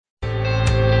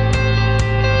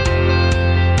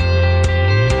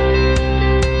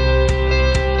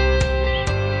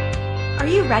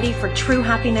ready for true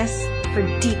happiness, for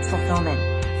deep fulfillment,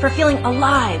 for feeling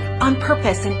alive, on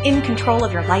purpose, and in control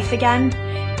of your life again?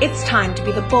 It's time to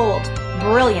be the bold,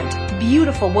 brilliant,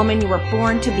 beautiful woman you were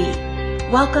born to be.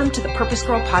 Welcome to the Purpose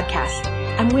Girl Podcast.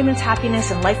 I'm women's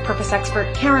happiness and life purpose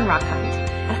expert Karen Rockhunt,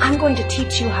 and I'm going to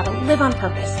teach you how to live on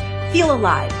purpose, feel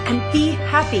alive, and be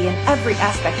happy in every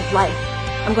aspect of life.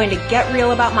 I'm going to get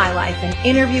real about my life and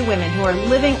interview women who are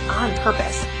living on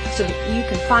purpose so that you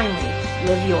can finally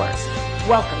live yours.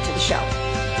 Welcome to the show.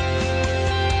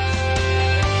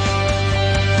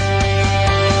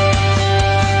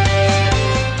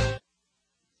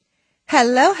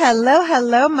 Hello, hello,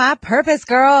 hello, my purpose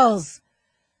girls.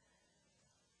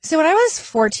 So when I was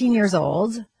 14 years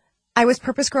old, I was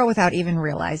purpose girl without even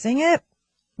realizing it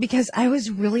because I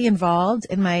was really involved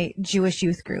in my Jewish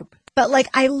youth group. But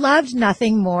I loved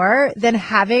nothing more than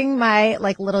having my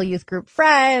little youth group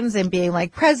friends and being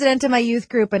president of my youth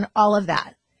group and all of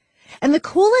that. And the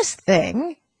coolest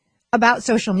thing about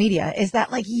social media is that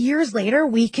years later,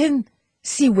 we can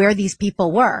see where these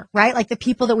people were, right? The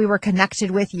people that we were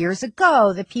connected with years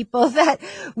ago, the people that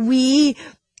we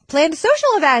planned social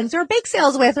events or bake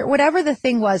sales with or whatever the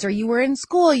thing was, or you were in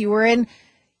school, you were in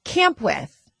camp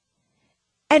with.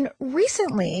 And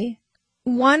recently,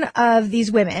 one of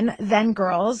these women, then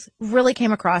girls, really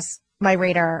came across my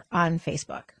radar on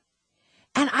Facebook.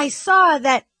 And I saw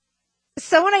that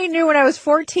someone I knew when I was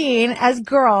 14 as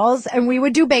girls, and we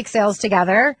would do bake sales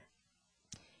together,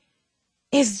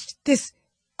 is this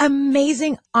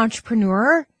amazing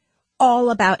entrepreneur all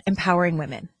about empowering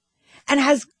women and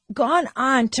has gone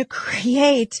on to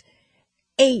create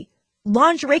a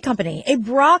lingerie company, a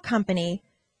bra company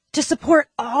to support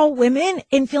all women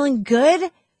in feeling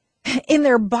good in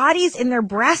their bodies, in their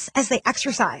breasts as they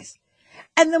exercise.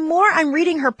 And the more I'm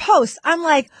reading her posts, I'm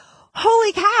like,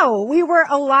 holy cow, we were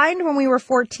aligned when we were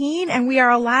 14 and we are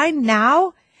aligned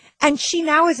now. And she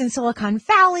now is in Silicon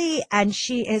Valley and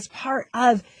she is part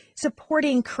of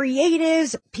supporting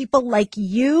creatives, people like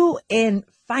you in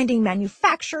finding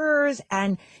manufacturers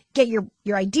and get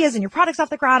your ideas and your products off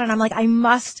the ground. And I'm like, I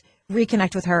must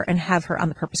reconnect with her and have her on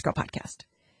the Purpose Girl podcast.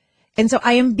 And so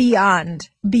I am beyond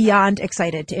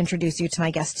excited to introduce you to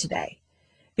my guest today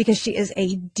because she is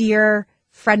a dear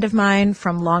friend of mine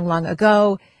from long, long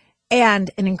ago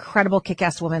and an incredible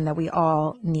kick-ass woman that we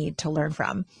all need to learn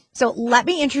from. So let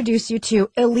me introduce you to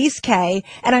Elyse Kaye.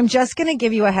 And I'm just going to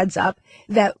give you a heads up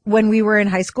that when we were in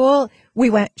high school,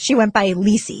 she went by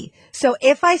Elyse. So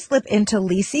if I slip into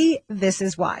Elyse, this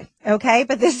is why. Okay.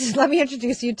 But let me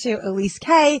introduce you to Elyse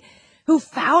Kaye, who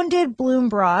founded Bloom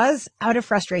Bras out of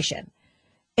frustration.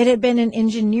 It had been an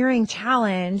engineering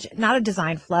challenge, not a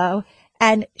design flow.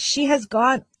 And she has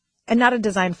not a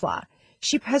design flaw.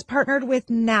 She has partnered with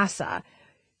NASA,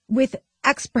 with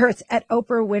experts at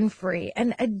Oprah Winfrey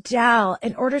and Adele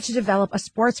in order to develop a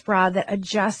sports bra that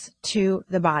adjusts to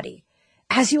the body.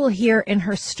 As you will hear in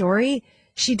her story,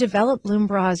 she developed Bloom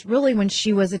Bras really when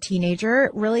she was a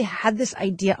teenager, really had this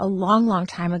idea a long, long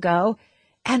time ago,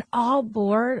 and all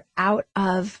born out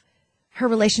of her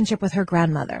relationship with her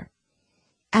grandmother.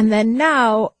 And then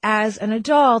now, as an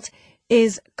adult,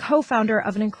 is co-founder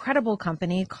of an incredible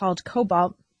company called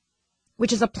Cobalt,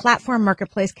 which is a platform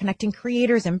marketplace connecting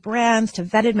creators and brands to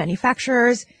vetted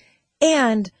manufacturers.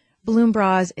 And Bloom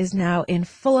Bras is now in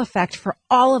full effect for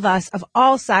all of us of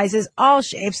all sizes, all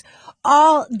shapes,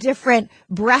 all different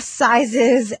breast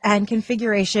sizes and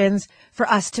configurations for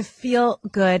us to feel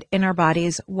good in our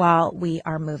bodies while we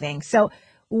are moving. So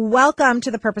welcome to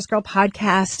the Purpose Girl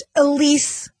podcast,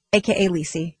 Elyse, aka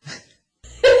Elyse.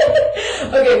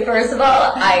 Okay, first of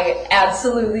all, I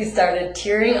absolutely started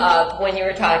tearing up when you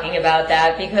were talking about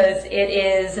that because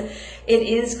it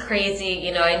is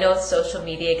crazy. I know social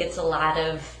media gets a lot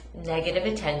of negative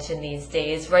attention these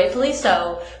days, rightfully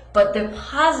so, but the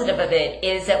positive of it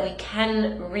is that we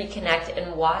can reconnect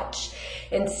and watch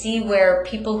and see where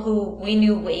people who we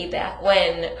knew way back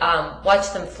when,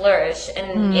 watch them flourish.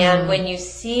 And when you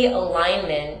see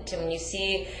alignment and when you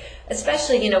see,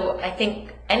 especially, I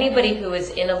think anybody who is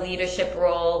in a leadership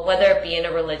role, whether it be in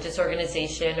a religious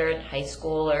organization or in high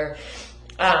school or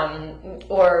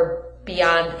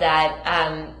beyond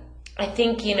that, I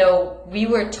think, we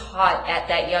were taught at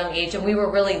that young age, and we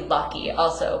were really lucky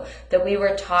also that we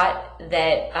were taught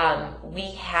that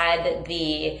we had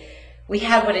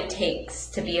what it takes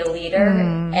to be a leader.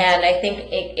 And I think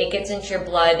it gets into your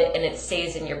blood and it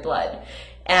stays in your blood.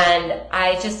 And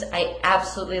I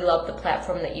absolutely love the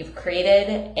platform that you've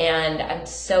created, and I'm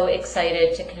so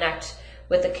excited to connect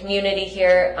with the community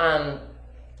here.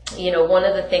 One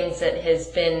of the things that has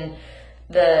been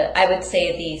I would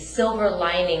say the silver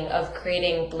lining of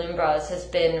creating Bloom Bras has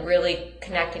been really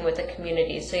connecting with the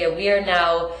community. So yeah, we are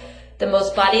now the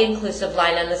most body inclusive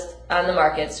line on the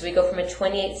market. So we go from a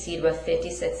 28 seed with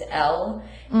 56L.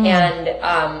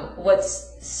 And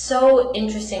what's so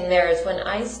interesting there is when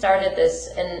I started this,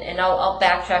 and I'll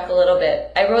backtrack a little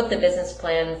bit. I wrote the business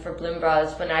plan for Bloom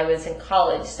Bras when I was in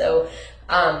college. So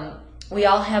we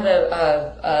all have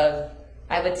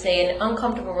I would say, an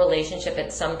uncomfortable relationship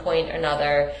at some point or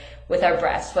another with our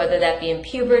breasts, whether that be in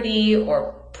puberty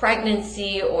or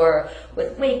pregnancy or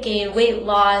with weight gain, weight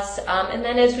loss. And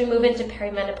then as we move into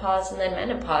perimenopause and then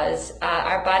menopause,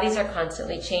 our bodies are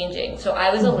constantly changing. So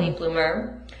I was a late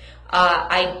bloomer.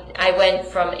 I went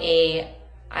from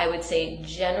I would say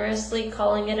generously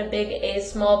calling it a big A,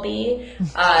 small B,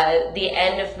 the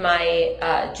end of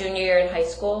my junior year in high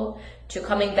school to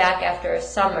coming back after a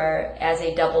summer as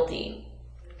a double D.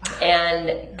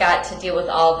 And got to deal with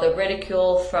all of the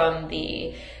ridicule from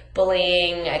the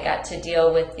bullying. I got to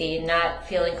deal with the not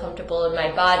feeling comfortable in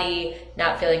my body,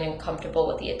 not feeling comfortable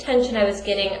with the attention I was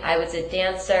getting. I was a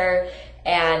dancer,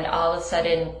 and all of a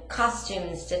sudden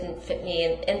costumes didn't fit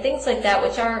me and things like that,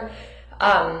 which are,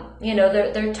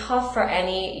 they're tough for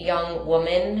any young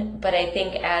woman. But I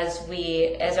think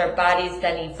as our bodies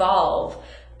then evolve,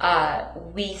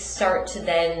 we start to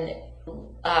then,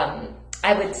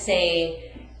 I would say,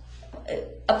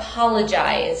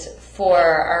 apologize for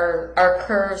our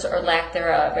curves or lack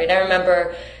thereof, right? I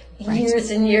remember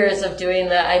years and years of doing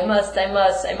the I must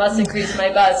increase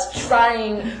my bust,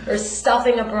 trying or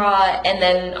stuffing a bra, and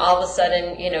then all of a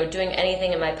sudden, doing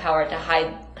anything in my power to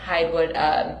hide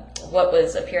what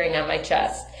was appearing on my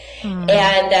chest.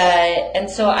 And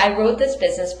so I wrote this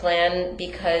business plan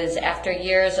because after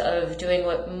years of doing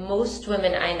what most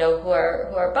women I know who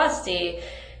are busty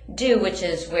do, which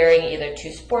is wearing either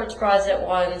two sports bras at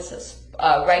once,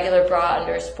 a regular bra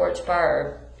under a sports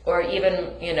bra, or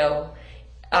even,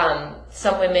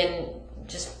 some women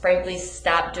just frankly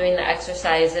stop doing the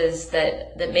exercises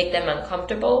that make them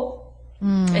uncomfortable.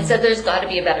 I said there's got to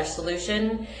be a better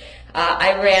solution.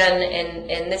 I ran,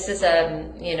 and this is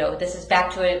this is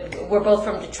back to it. We're both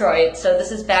from Detroit, so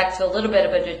this is back to a little bit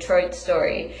of a Detroit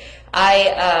story.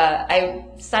 I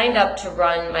signed up to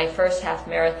run my first half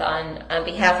marathon on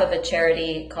behalf of a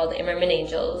charity called Immerman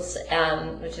Angels,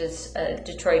 which is a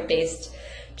Detroit-based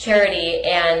charity,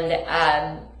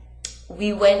 and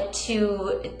we went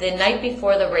to, the night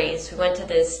before the race, we went to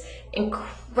this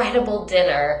incredible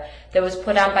dinner that was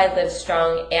put on by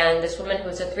Livestrong, and this woman who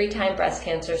was a 3-time breast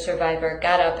cancer survivor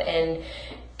got up and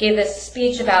gave this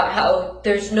speech about how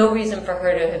there's no reason for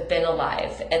her to have been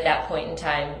alive at that point in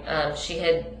time. She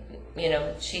had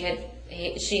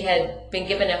been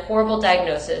given a horrible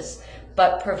diagnosis,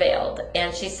 but prevailed.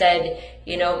 And she said,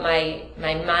 my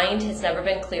mind has never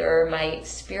been clearer, my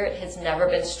spirit has never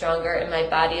been stronger, and my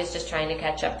body is just trying to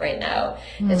catch up right now.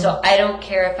 And so I don't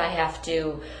care if I have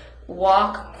to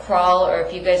walk, crawl, or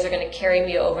if you guys are going to carry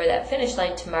me over that finish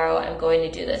line tomorrow, I'm going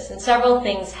to do this. And several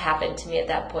things happened to me at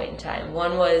that point in time.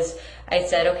 One was I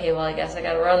said, okay, well, I guess I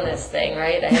got to run this thing,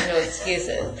 right? I have no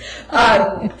excuses.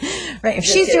 Right. If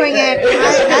she's doing it,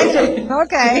 I can,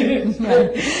 okay.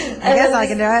 I guess I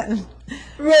can do it.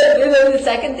 Right. And then the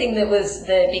second thing that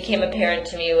became apparent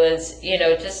to me was,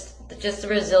 just the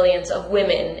resilience of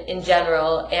women in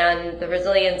general, and the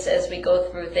resilience as we go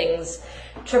through things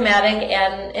traumatic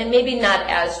and maybe not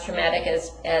as traumatic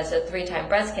as a 3-time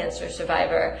breast cancer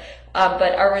survivor,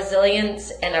 but our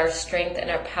resilience and our strength and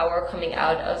our power coming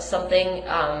out of something,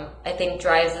 I think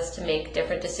drives us to make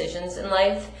different decisions in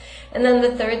life. And then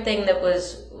the third thing that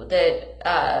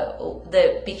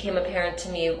became apparent to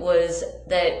me was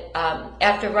that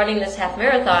after running this half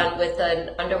marathon with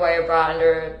an underwire bra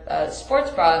under a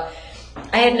sports bra,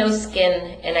 I had no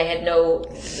skin, and I had no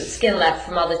skin left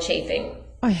from all the chafing.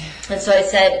 Oh, yeah. And so I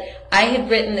said, I had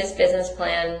written this business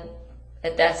plan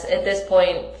at this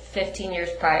point 15 years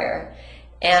prior,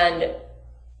 and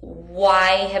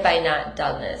why have I not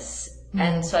done this?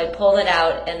 And so I pulled it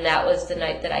out, and that was the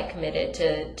night that I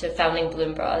committed to founding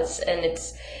Bloom Bras. And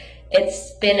it's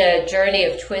been a journey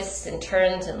of twists and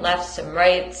turns and lefts and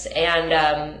rights, and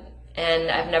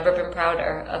I've never been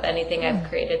prouder of anything I've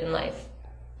created in life.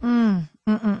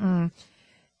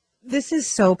 This is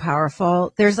so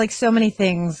powerful. There's like so many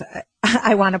things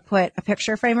I want to put a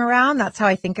picture frame around. That's how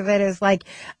I think of it, is like,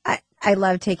 I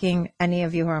love taking any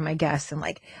of you who are my guests, and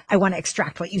like, I want to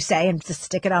extract what you say and just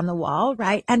stick it on the wall.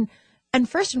 Right. And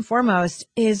first and foremost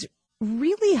is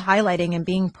really highlighting and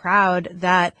being proud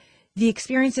that the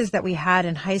experiences that we had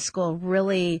in high school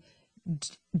really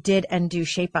did and do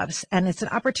shape us. And it's an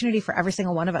opportunity for every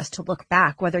single one of us to look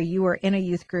back, whether you were in a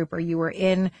youth group or you were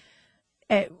in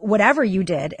whatever you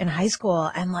did in high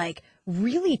school and like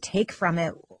really take from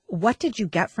it. What did you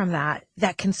get from that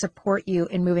can support you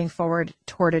in moving forward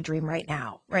toward a dream right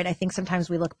now? Right. I think sometimes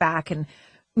we look back and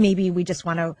maybe we just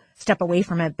want to step away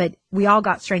from it, but we all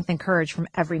got strength and courage from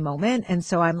every moment. And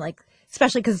so I'm like,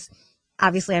 especially because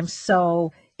obviously I'm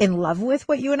so in love with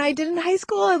what you and I did in high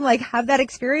school and like have that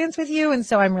experience with you. And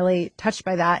so I'm really touched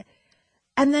by that.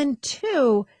 And then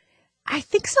two, I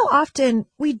think so often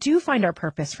we do find our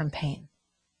purpose from pain,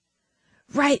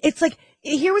 right? It's like,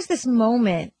 here was this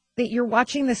moment that you're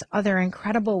watching this other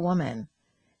incredible woman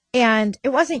and it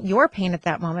wasn't your pain at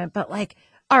that moment, but like,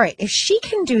 all right, if she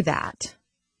can do that,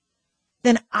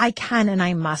 then I can and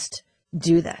I must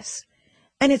do this.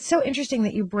 And it's so interesting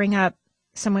that you bring up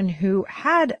someone who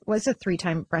was a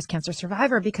 3-time breast cancer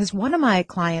survivor, because one of my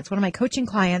coaching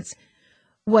clients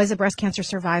was a breast cancer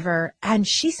survivor. And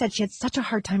she said she had such a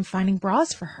hard time finding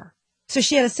bras for her. So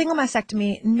she had a single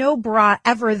mastectomy. No bra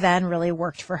ever then really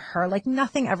worked for her. Like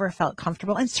nothing ever felt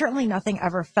comfortable and certainly nothing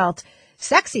ever felt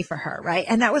sexy for her. Right.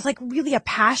 And that was like really a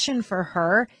passion for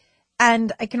her.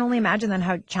 And I can only imagine then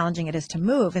how challenging it is to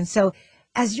move. And so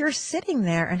as you're sitting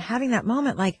there and having that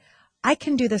moment, like, I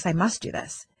can do this, I must do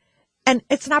this. And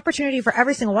it's an opportunity for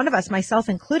every single one of us, myself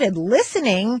included,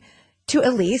 listening to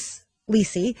Elyse,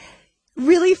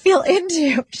 really feel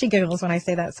into, she giggles when I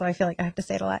say that, so I feel like I have to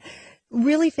say it a lot,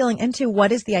 really feeling into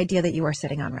what is the idea that you are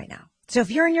sitting on right now. So if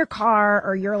you're in your car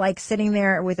or you're like sitting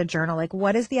there with a journal, like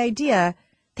what is the idea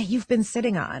that you've been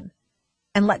sitting on?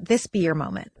 And let this be your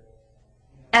moment.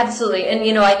 Absolutely.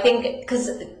 And, I think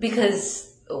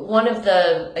because one of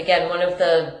the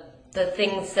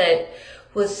things that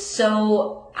was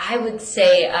so, I would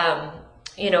say,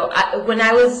 when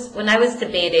I was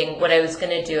debating what I was going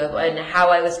to do and how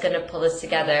I was going to pull this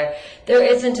together, there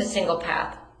isn't a single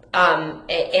path.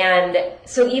 And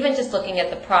so even just looking at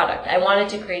the product, I wanted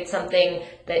to create something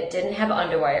that didn't have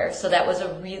underwire. So that was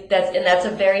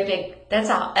that's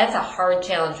a hard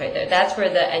challenge right there. That's where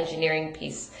the engineering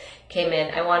piece came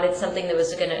in. I wanted something that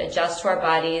was going to adjust to our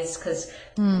bodies because,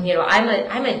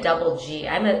 I'm a double G.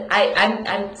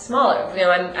 I'm smaller.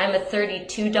 I'm a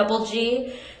 32 double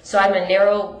G. So I'm a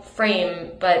narrow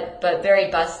frame, but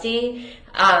very busty.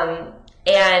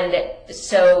 And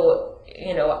so,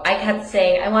 I kept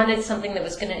saying I wanted something that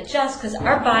was going to adjust because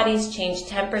our bodies change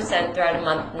 10% throughout a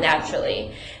month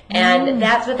naturally. And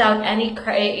that's without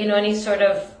any sort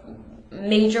of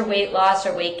major weight loss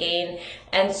or weight gain.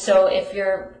 And so if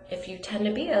you tend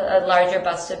to be a larger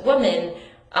busted woman,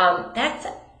 that's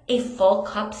a full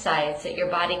cup size that your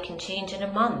body can change in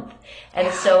a month.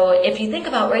 And so if you think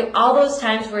about, right, all those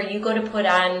times where you go to put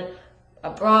on a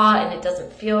bra and it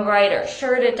doesn't feel right, or a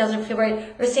shirt, it doesn't feel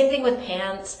right, or same thing with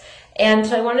pants. And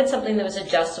so I wanted something that was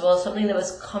adjustable, something that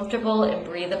was comfortable and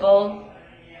breathable.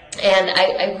 And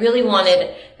I really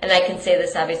wanted, and I can say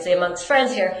this obviously amongst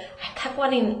friends here, I kept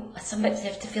wanting somebody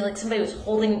to feel like somebody was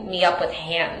holding me up with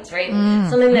hands, right?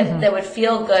 Something that would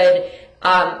feel good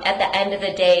at the end of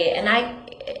the day.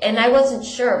 And I wasn't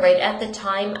sure, right? At the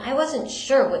time, I wasn't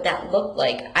sure what that looked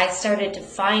like. I started to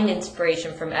find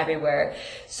inspiration from everywhere.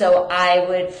 So I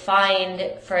would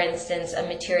find, for instance, a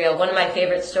material. One of my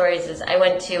favorite stories is I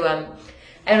went to, I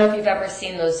don't know if you've ever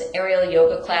seen those aerial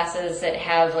yoga classes that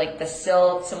have like the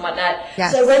silks and whatnot.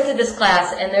 Yes. So I went to this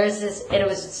class and it was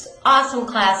this awesome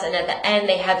class, and at the end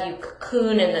they have you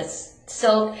cocoon in this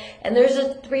silk, and there's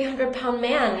a 300-pound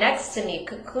man next to me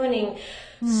cocooning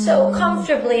so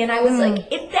comfortably, and I was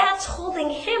like, if that's holding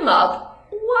him up,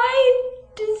 why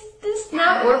does this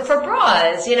not work for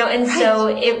bras? And so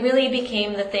it really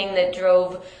became the thing that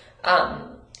drove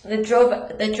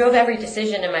every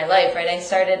decision in my life, right? I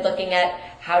started looking at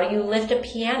how do you lift a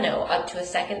piano up to a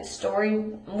second story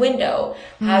window?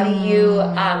 How do you,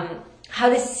 how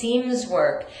do seams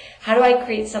work? How do I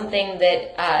create something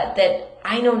that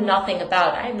I know nothing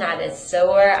about? I'm not a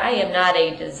sewer. I am not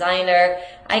a designer.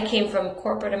 I came from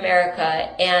corporate America,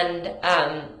 and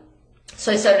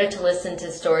so I started to listen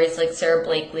to stories like Sarah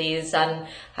Blakely's on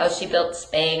how she built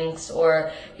Spanx,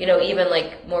 or, even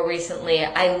like more recently,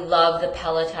 I love the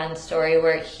Peloton story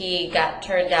where he got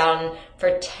turned down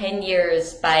for 10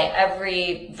 years by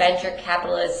every venture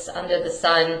capitalist under the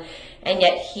sun, and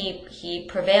yet he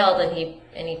prevailed and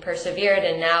he persevered,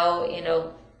 and now,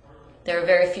 there are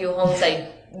very few homes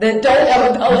that don't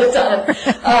have a Peloton.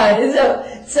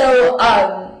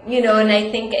 And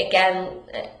I think, again,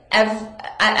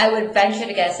 I would venture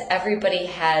to guess everybody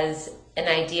has an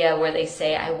idea where they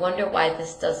say, I wonder why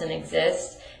this doesn't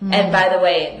exist. And by the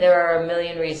way, there are a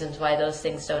million reasons why those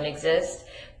things don't exist.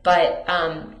 But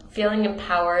feeling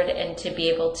empowered and to be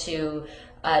able to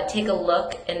take a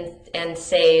look and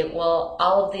say, well,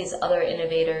 all of these other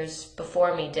innovators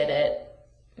before me did it.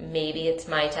 Maybe it's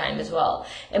my time as well.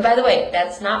 And by the way,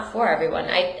 that's not for everyone.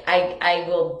 I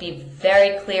will be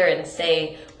very clear and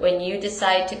say, when you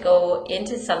decide to go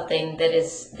into something that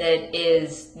is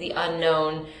the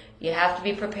unknown, you have to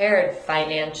be prepared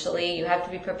financially. You have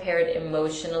to be prepared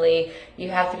emotionally. You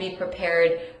have to be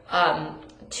prepared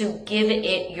to give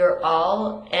it your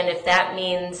all. And if that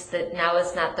means that now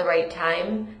is not the right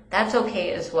time, that's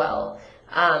okay as well.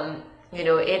 I've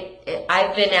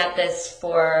been at this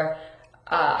for,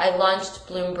 I launched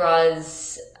Bloom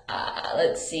Bras,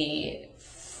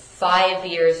 5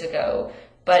 years ago,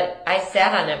 but I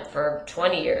sat on it for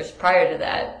 20 years prior to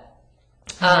that.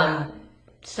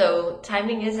 So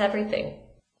timing is everything.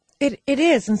 It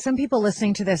is. And some people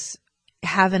listening to this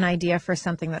have an idea for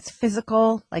something that's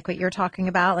physical, like what you're talking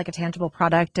about, like a tangible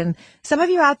product. And some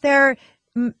of you out there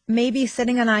may be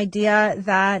sitting on an idea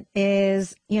that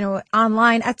is,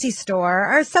 online Etsy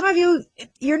store, or some of you,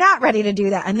 you're not ready to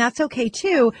do that. And that's okay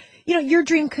too. Your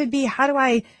dream could be, how do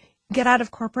I get out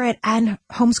of corporate and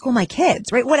homeschool my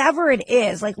kids, right? Whatever it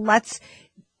is, like, let's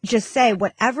just say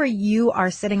whatever you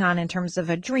are sitting on in terms of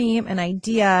a dream, an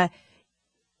idea,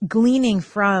 gleaning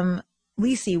from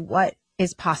Elyse, what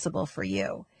is possible for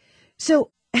you. So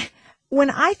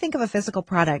when I think of a physical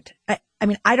product, I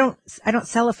don't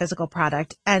sell a physical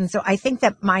product. And so I think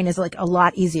that mine is like a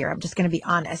lot easier. I'm just going to be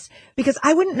honest, because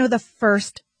I wouldn't know the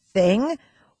first thing.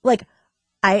 Like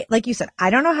you said,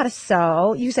 I don't know how to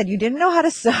sew. You said you didn't know how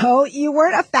to sew. You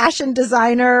weren't a fashion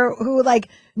designer who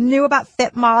knew about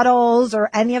fit models or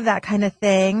any of that kind of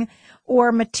thing,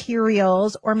 or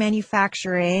materials or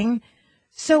manufacturing.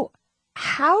 So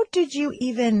how did you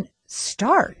even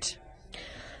start?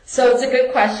 So it's a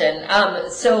good question.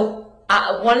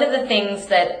 One of the things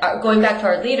that, going back to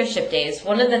our leadership days,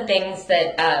 one of the things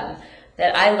that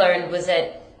I learned was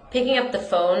that picking up the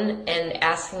phone and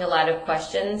asking a lot of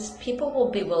questions, people will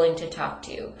be willing to talk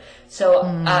to you.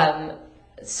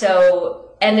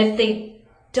 And if they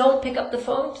don't pick up the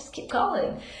phone, just keep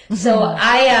calling. Mm-hmm. So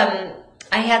I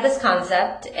had this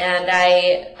concept, and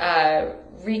I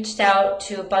reached out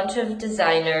to a bunch of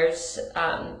designers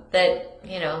that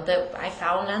I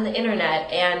found on the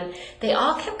internet, and they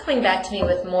all kept coming back to me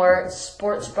with more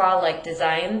sports bra like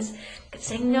designs,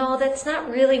 saying, no, that's not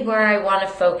really where I want to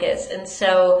focus. And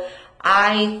so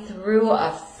I, through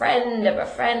a friend of a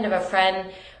friend of a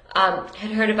friend,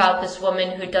 had heard about this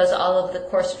woman who does all of the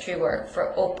corsetry work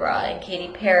for Oprah and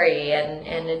Katy Perry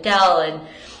and Adele.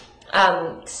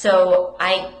 And so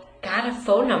I got a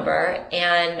phone number,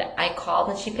 and I called,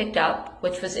 and she picked up,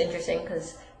 which was interesting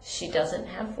because she doesn't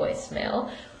have voicemail.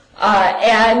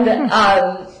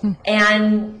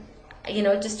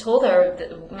 Just told her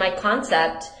my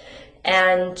concept,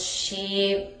 and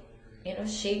she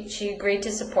agreed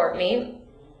to support me.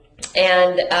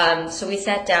 And so we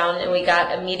sat down, and we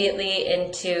got immediately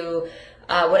into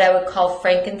what I would call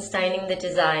Frankensteining the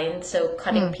design. So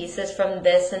cutting pieces from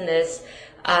this and this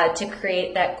to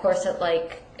create that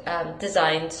corset-like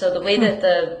design. So the way that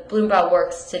the Bloom Bra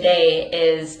works today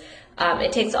is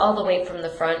it takes all the weight from the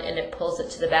front and it pulls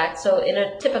it to the back. So in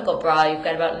a typical bra, you've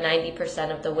got about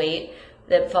 90% of the weight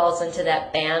that falls into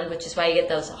that band, which is why you get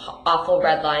those awful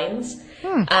red lines.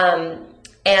 And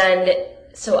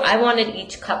so I wanted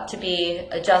each cup to be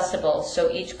adjustable.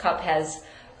 So each cup has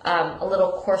a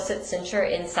little corset cincher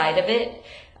inside of it.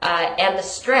 And the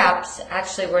straps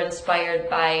actually were inspired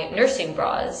by nursing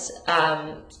bras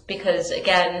because,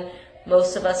 again,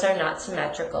 most of us are not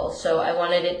symmetrical. So I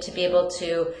wanted it to be able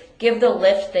to give the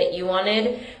lift that you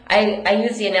wanted. I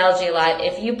use the analogy a lot.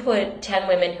 If you put 10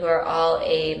 women who are all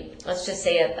let's just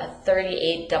say a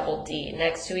 38 double D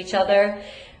next to each other,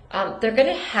 they're going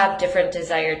to have different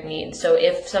desired needs. So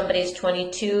if somebody's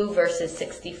 22 versus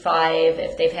 65,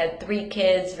 if they've had 3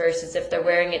 kids versus if they're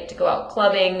wearing it to go out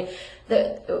clubbing,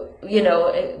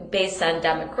 based on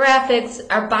demographics,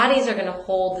 our bodies are going to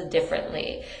hold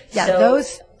differently. Yeah, so,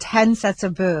 those 10 sets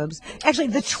of boobs, actually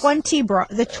the 20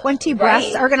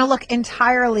 breasts are going to look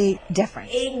entirely different.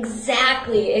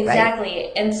 Exactly.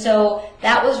 Right. And so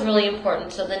that was really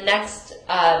important. So the next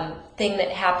thing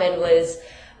that happened was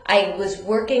I was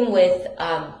working with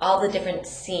all the different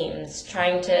seams,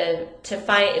 trying to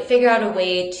figure out a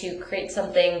way to create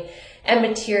something and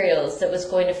materials that was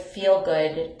going to feel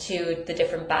good to the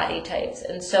different body types.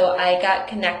 And so I got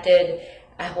connected.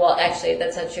 Well, actually,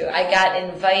 that's not true. I got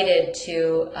invited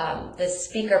to this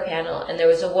speaker panel, and there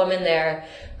was a woman there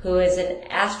who is an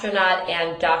astronaut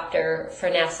and doctor for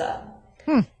NASA.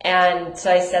 And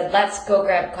so I said, let's go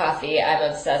grab coffee. I'm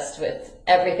obsessed with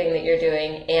everything that you're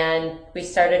doing. And we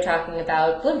started talking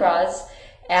about Bloom Bras.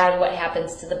 and what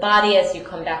happens to the body as you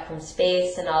come back from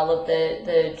space and all of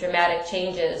the dramatic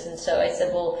changes. And so I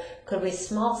said, well, could we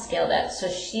small scale that? So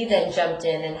she then jumped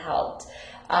in and helped.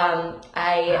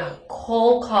 I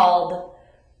cold called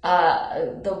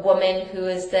the woman who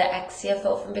is the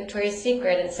ex-CFO from Victoria's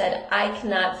Secret and said, I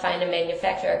cannot find a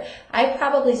manufacturer. I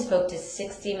probably spoke to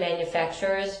 60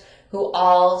 manufacturers who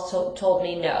all told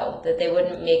me no, that they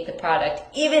wouldn't make the product,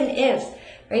 even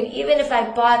if I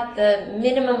bought the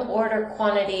minimum order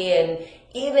quantity, and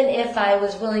even if I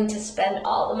was willing to spend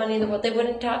all the money in the world, they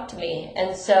wouldn't talk to me.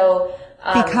 And so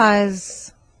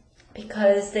because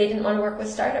they didn't want to work with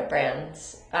startup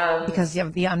brands. Because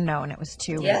of the unknown, it was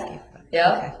too risky.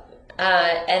 Yeah. Okay.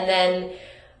 And then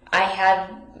I had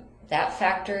that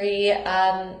factory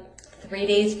 3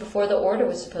 days before the order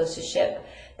was supposed to ship.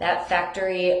 That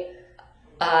factory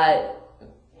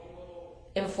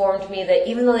informed me that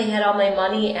even though they had all my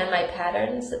money and my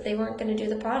patterns, that they weren't going to do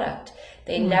the product.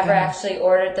 They never actually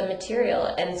ordered the material.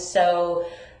 And so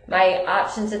my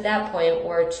options at that point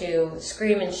were to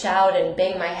scream and shout and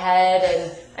bang my head,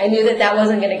 and I knew that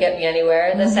wasn't going to get me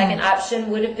anywhere. The second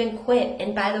option would have been quit.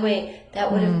 And by the way,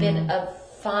 that would have been a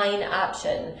fine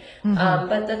option.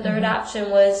 But the third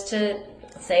option was to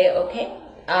say, okay,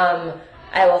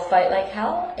 I will fight like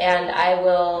hell, and I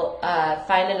will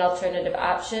find an alternative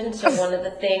option. So one of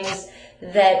the things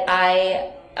that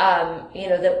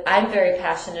that I'm very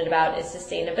passionate about is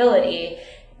sustainability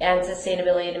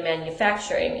in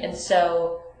manufacturing. And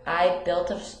so I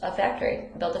built a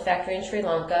factory in Sri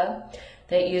Lanka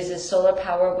that uses solar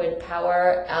power, wind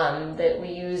power, that we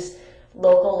use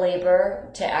local labor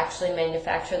to actually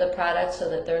manufacture the product so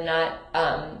that they're not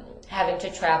having to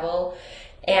travel.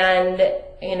 And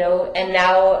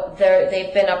now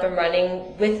they've been up and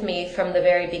running with me from the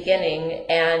very beginning,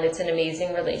 and it's an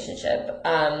amazing relationship.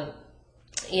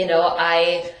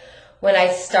 When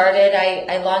I started,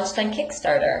 I launched on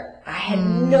Kickstarter. I had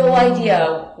no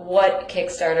idea what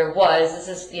Kickstarter was. This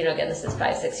is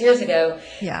 5-6 years ago.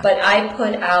 Yeah. But I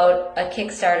put out a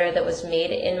Kickstarter that was made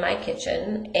in my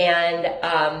kitchen, and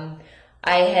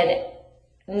I had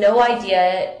no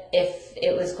idea if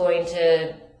it was going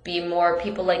to be more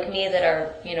people like me that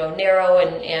are, narrow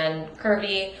and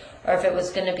curvy, or if it was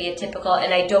going to be a typical,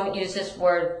 and I don't use this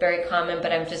word very common,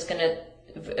 but I'm just going to,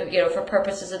 for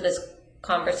purposes of this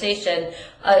conversation,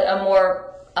 a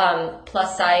more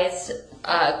plus size,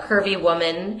 curvy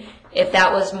woman. If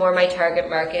that was more my target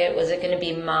market, was it going to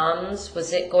be moms?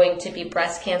 Was it going to be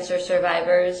breast cancer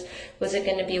survivors? Was it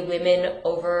going to be women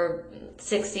over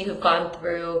 60 who've gone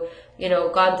through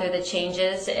the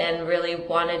changes and really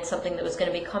wanted something that was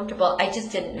going to be comfortable? I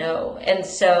just didn't know. And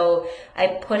so I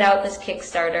put out this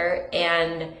Kickstarter,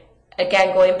 and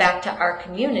again, going back to our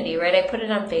community, right? I put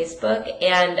it on Facebook,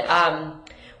 and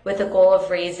with the goal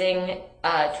of raising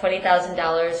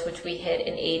 $20,000, which we hit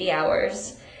in 80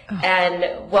 hours.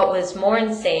 And what was more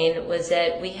insane was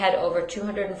that we had over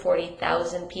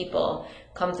 240,000 people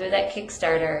come through that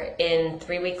Kickstarter in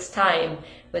 3 weeks' time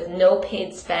with no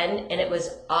paid spend, and it was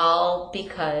all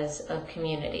because of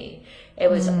community.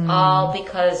 It was all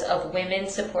because of women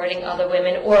supporting other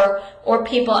women, or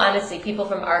people, honestly, people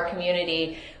from our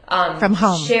community, from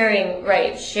home, sharing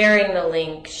the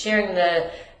link, sharing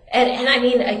the. And I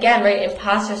mean, again, right,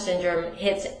 imposter syndrome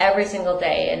hits every single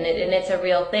day, and it's a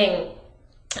real thing.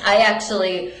 I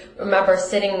actually remember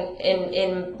sitting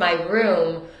in my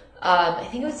room, I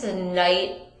think it was the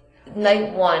night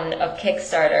one of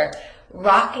Kickstarter,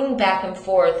 rocking back and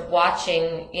forth,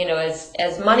 watching,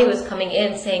 as money was coming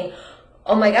in, saying,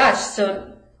 oh my gosh,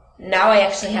 so now I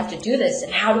actually have to do this,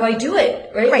 and how do I do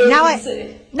it? Right.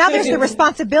 Now there's the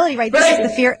responsibility, right?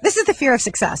 This is the fear of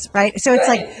success, right? So it's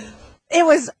like, it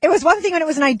was one thing when it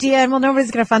was an idea, and well,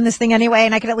 nobody's going to fund this thing anyway,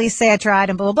 and I could at least say I tried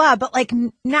and blah, blah, blah. But like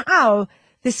now,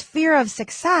 this fear of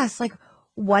success, like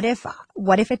what if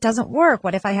it doesn't work?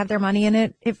 What if I have their money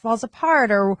and it falls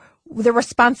apart, or the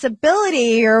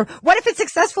responsibility, or what if it's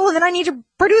successful and then I need to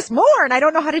produce more and I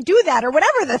don't know how to do that, or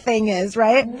whatever the thing is,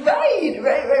 right?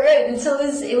 Right. And so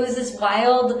it was this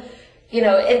wild,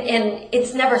 and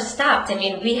it's never stopped. I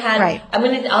mean, we had, right.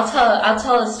 I'll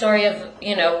tell a story of,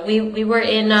 we were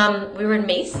in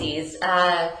Macy's,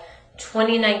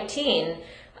 2019,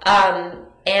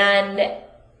 and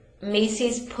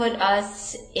Macy's put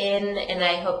us in, and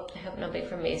I hope nobody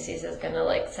from Macy's is going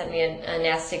to send me a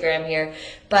nastygram here,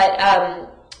 but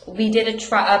we did a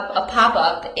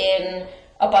pop-up in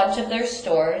a bunch of their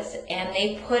stores, and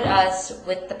they put us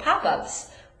with the pop-ups,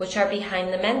 which are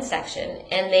behind the men's section,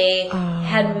 and they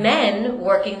had men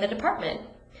working the department.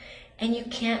 And you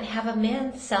can't have a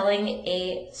man selling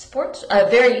a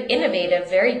very innovative,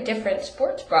 very different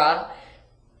sports bra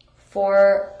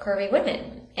for curvy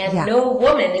women. And Yeah. no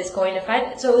woman is going to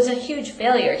find it. So it was a huge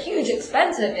failure, huge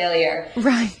expensive failure.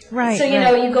 Right. So,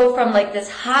 you go from like this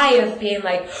high of being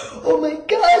like, oh my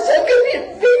gosh, I'm going to be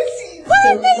at Macy's.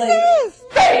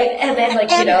 Right. And then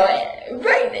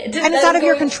right. And it's out of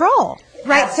your control.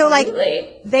 Right.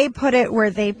 Absolutely. So they put it where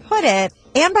they put it.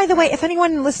 And by the way, if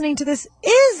anyone listening to this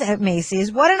is at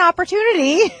Macy's, what an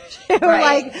opportunity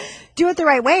to do it the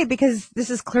right way, because this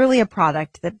is clearly a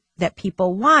product that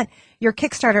people want. Your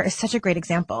Kickstarter is such a great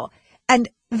example. And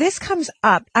this comes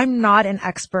up. I'm not an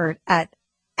expert at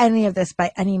any of this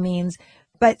by any means,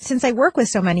 but since I work with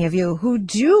so many of you who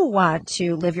do want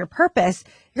to live your purpose,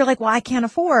 you're like, well, I can't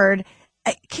afford.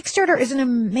 Kickstarter is an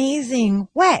amazing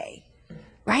way,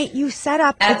 right? You set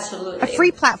up a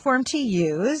free platform to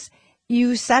use.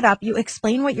 You set up, you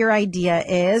explain what your idea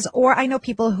is, or I know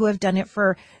people who have done it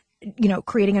for,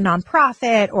 creating a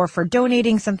nonprofit or for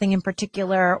donating something in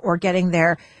particular or getting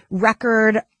their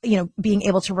record, being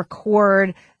able to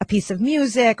record a piece of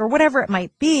music or whatever it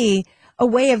might be, a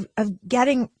way of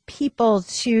getting people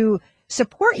to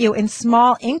support you in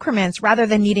small increments rather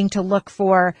than needing to look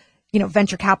for,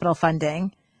 venture capital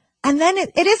funding. And then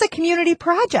it is a community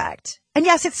project. And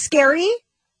yes, it's scary.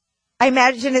 I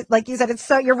imagine it, like you said,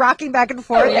 you're rocking back and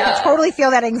forth. Oh, yeah. I can totally feel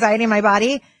that anxiety in my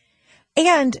body.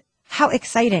 And how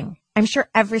exciting. I'm sure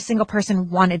every single person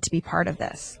wanted to be part of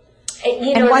this.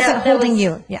 And wasn't holding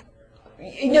you. Yeah.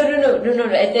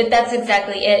 No. That's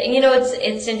exactly it. And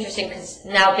it's interesting because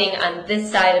now being on this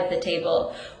side of the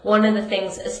table, one of the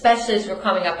things, especially as we're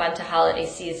coming up onto holiday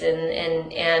season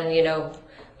and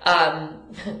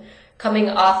coming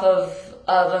off of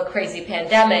a crazy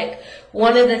pandemic,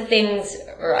 one of the things,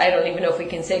 or I don't even know if we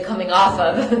can say coming off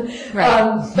of,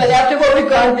 right. But after what we've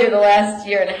gone through the last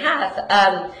year and a half,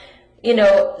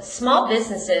 small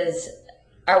businesses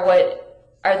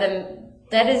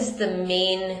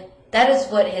that is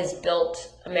what has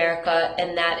built America,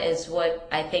 and that is what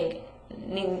I think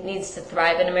needs to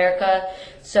thrive in America.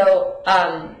 So,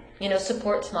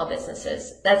 support small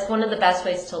businesses. That's one of the best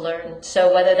ways to learn.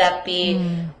 So whether that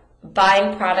be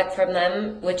buying product from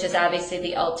them, which is obviously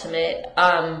the ultimate.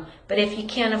 But if you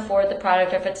can't afford the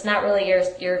product, or if it's not really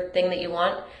your thing that you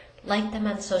want, like them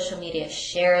on social media,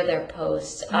 share their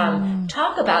posts,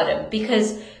 talk about them.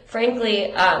 Because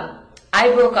frankly, I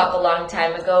broke up a long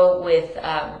time ago with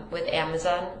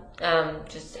Amazon,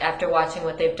 just after watching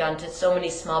what they've done to so many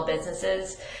small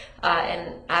businesses.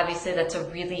 And obviously that's a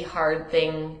really hard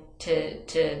thing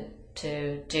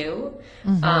to do.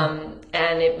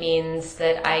 And it means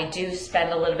that I do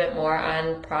spend a little bit more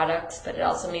on products, but it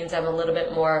also means I'm a little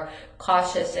bit more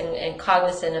cautious and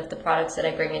cognizant of the products that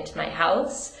I bring into my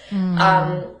house.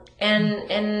 As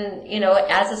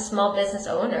a small business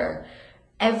owner,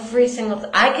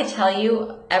 I could tell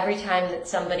you every time that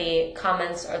somebody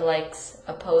comments or likes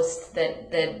a post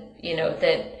that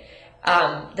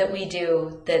we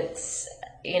do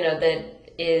that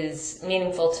is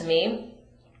meaningful to me.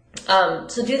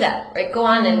 So do that, right? Go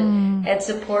on and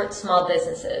support small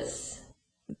businesses.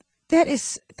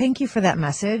 Thank you for that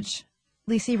message,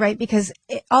 Elyse, right? Because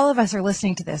all of us are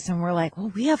listening to this and we're like,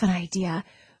 well, we have an idea,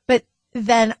 but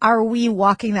then are we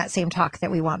walking that same talk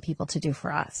that we want people to do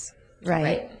for us?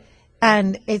 Right.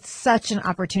 And it's such an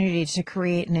opportunity to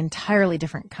create an entirely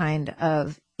different kind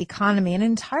of economy, an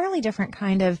entirely different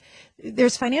kind of,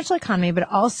 there's financial economy, but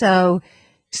also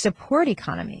support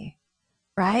economy,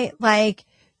 right? Like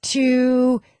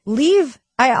to leave,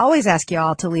 I always ask you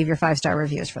all to leave your 5-star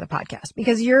reviews for the podcast,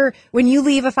 because when you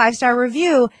leave a 5-star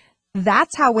review,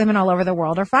 that's how women all over the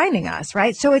world are finding us,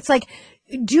 right? So it's like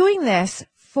doing this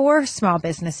for small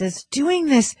businesses, doing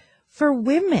this for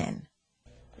women.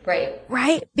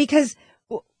 Right. Because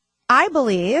I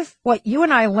believe what you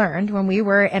and I learned when we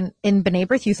were in B'nai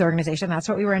B'rith Youth Organization, that's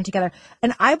what we were in together.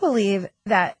 And I believe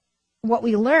that what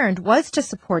we learned was to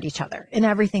support each other in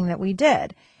everything that we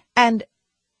did. And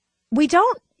you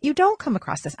don't come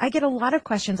across this. I get a lot of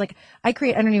questions. Like I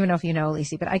don't even know if you know,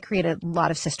 Elyse, but I create a lot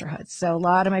of sisterhoods. So a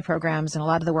lot of my programs and a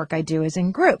lot of the work I do is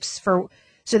in groups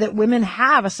so that women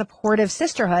have a supportive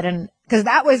sisterhood. And because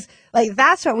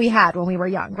that's what we had when we were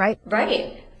young, right?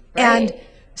 Right. And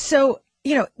so,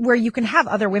 where you can have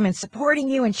other women supporting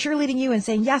you and cheerleading you and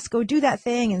saying, yes, go do that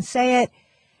thing and say it.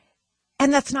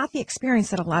 And that's not the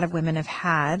experience that a lot of women have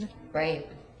had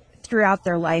throughout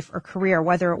their life or career,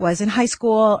 whether it was in high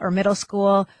school or middle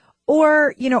school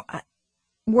or,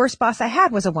 worst boss I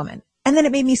had was a woman. And then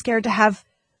it made me scared to have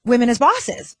women as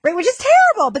bosses, right? Which is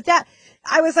terrible. But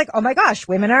I was like, oh my gosh,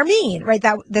 women are mean, right?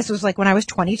 This was like when I was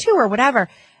 22 or whatever.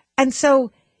 And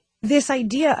so this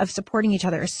idea of supporting each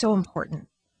other is so important.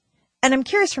 And I'm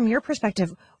curious from your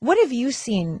perspective, what have you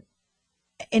seen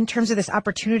in terms of this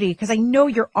opportunity? Because I know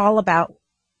you're all about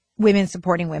women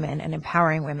supporting women and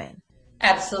empowering women.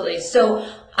 Absolutely. So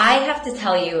I have to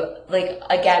tell you, like,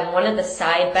 again, one of the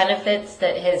side benefits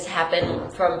that has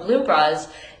happened from Bloom Bras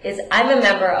is I'm a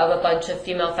member of a bunch of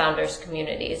female founders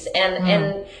communities.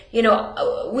 And you know,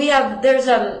 I'm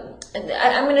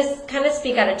going to kind of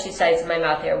speak out of two sides of my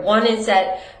mouth here. One is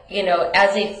that, you know,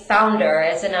 as a founder,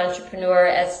 as an entrepreneur,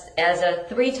 as a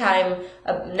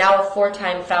now a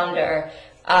 4-time founder,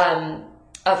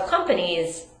 of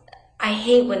companies, I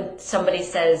hate when somebody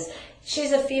says,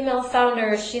 she's a female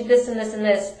founder, she this and this and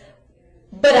this.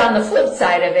 But on the flip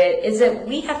side of it is that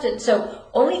we have to, so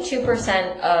only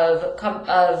 2%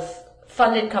 of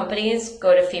funded companies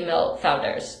go to female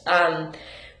founders,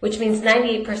 which means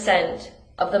 98%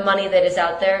 of the money that is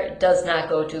out there does not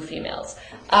go to females.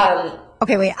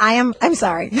 Okay, wait, I'm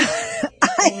sorry.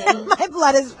 My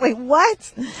blood is, wait,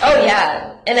 what? Oh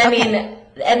yeah. And I mean,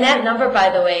 and that number, by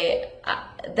the way,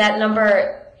 that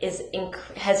number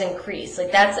has increased.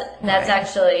 Like that's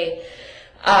actually,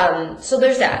 so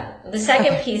there's that. The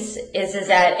second piece is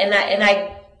that, and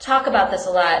I talk about this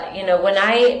a lot, you know, when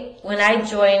I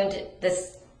joined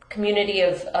this community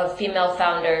of female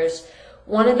founders,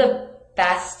 one of the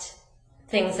best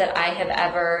things that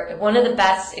one of the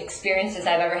best experiences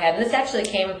I've ever had, and this actually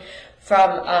came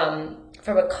from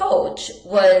a coach,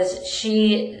 was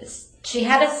she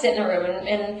had us sit in a room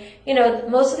and, you know,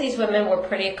 most of these women were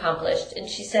pretty accomplished. And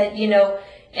she said, you know,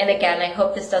 and again, I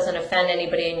hope this doesn't offend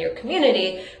anybody in your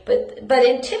community, but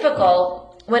in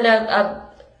typical, when a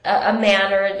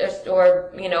man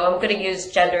or, you know, I'm going to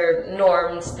use gender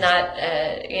norms, not,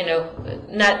 you know,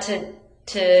 not to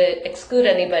exclude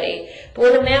anybody, but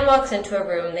when a man walks into a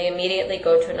room, they immediately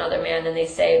go to another man and they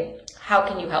say, how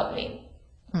can you help me?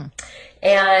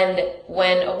 And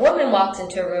when a woman walks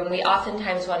into a room, we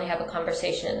oftentimes want to have a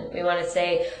conversation. We want to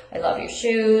say, I love your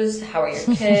shoes. How are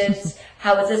your kids?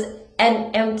 How is this?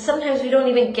 And sometimes we don't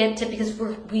even get to, because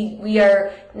we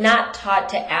are not taught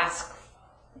to ask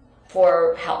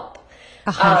for help.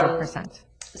 100%.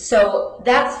 So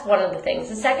that's one of the things.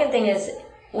 The second thing is,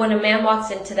 when a man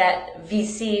walks into that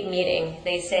VC meeting,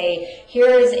 they say, here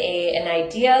is an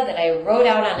idea that I wrote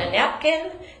out on a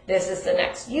napkin. This is the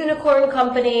next unicorn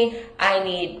company. I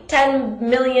need $10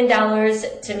 million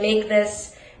to make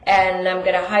this, and I'm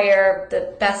going to hire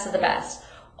the best of the best.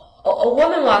 A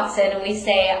woman walks in and we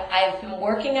say, I've been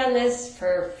working on this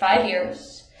for 5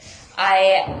 years.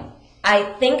 I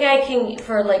think I can,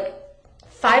 for like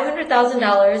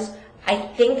 $500,000,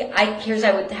 here's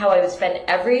how I would spend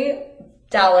every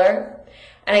dollar,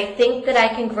 and I think that I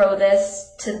can grow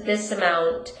this to this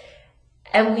amount,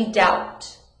 and we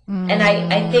doubt. And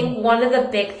I think one of the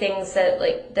big things that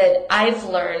I've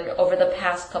learned over the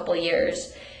past couple of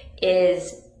years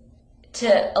is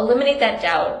to eliminate that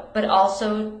doubt, but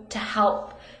also to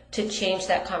help to change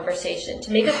that conversation,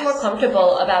 to make us more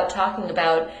comfortable about talking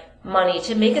about money,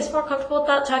 to make us more comfortable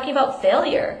about talking about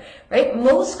failure, right?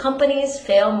 Most companies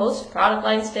fail, most product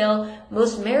lines fail,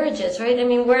 most marriages, right? I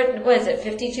mean, what is it,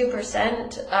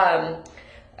 52%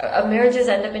 of marriages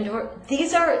end up in divorce?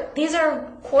 These are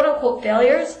quote unquote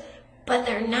failures, but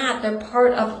they're not. They're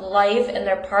part of life and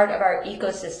they're part of our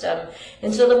ecosystem.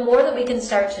 And so the more that we can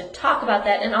start to talk about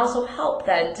that and also help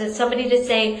then to somebody to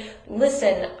say,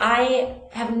 listen, I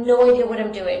have no idea what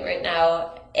I'm doing right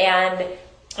now, and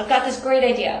I've got this great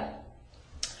idea.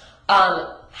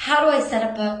 How do I set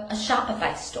up a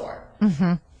Shopify store?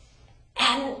 Mm-hmm.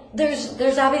 And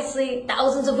there's obviously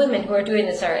thousands of women who are doing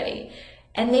this already.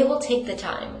 And they will take the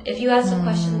time. If you ask a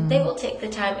question, they will take the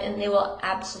time and they will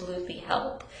absolutely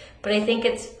help. But I think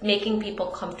it's making people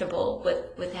comfortable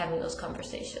with having those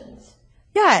conversations.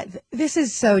 Yeah, this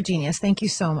is so genius. Thank you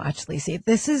so much, Elyse.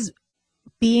 This is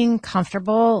being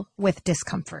comfortable with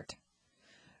discomfort,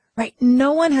 right?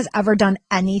 No one has ever done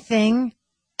anything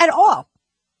at all,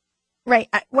 right?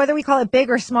 Whether we call it big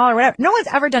or small or whatever, no one's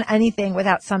ever done anything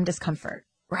without some discomfort,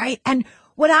 right? And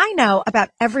what I know about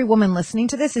every woman listening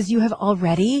to this is you have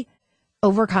already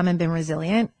overcome and been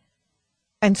resilient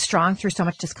and strong through so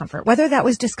much discomfort, whether that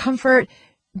was discomfort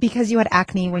because you had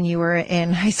acne when you were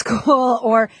in high school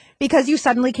or because you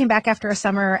suddenly came back after a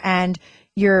summer and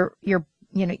your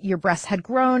breasts had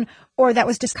grown, or that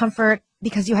was discomfort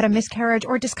because you had a miscarriage,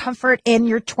 or discomfort in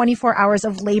your 24 hours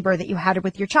of labor that you had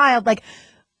with your child. Like,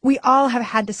 we all have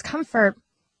had discomfort.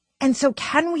 And so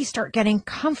can we start getting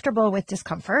comfortable with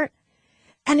discomfort?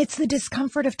 And it's the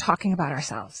discomfort of talking about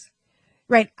ourselves,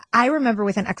 right? I remember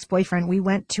with an ex-boyfriend, we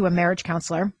went to a marriage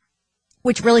counselor,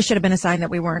 which really should have been a sign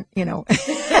that we weren't,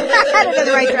 headed in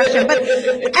the right direction.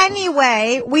 But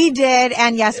anyway, we did.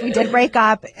 And yes, we did break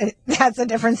up. That's a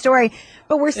different story.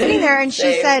 But we're sitting there and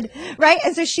she said, right.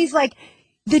 And so she's like,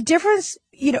 the difference,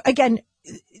 again,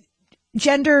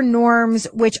 gender norms,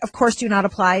 which of course do not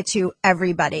apply to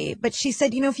everybody. But she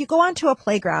said, if you go onto a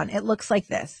playground, it looks like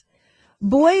this.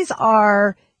 Boys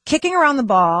are kicking around the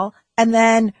ball and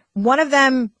then one of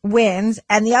them wins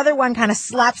and the other one kind of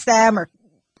slaps them or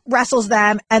wrestles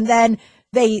them and then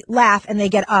they laugh and they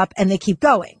get up and they keep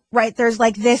going, right? There's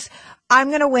like this, I'm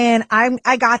going to win.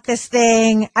 I got this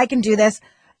thing. I can do this.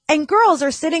 And girls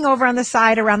are sitting over on the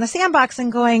side around the sandbox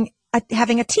and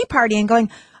having a tea party and going,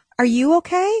 are you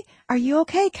okay? Are you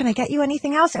okay? Can I get you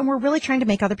anything else? And we're really trying to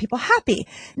make other people happy.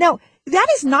 Now, that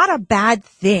is not a bad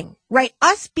thing, right?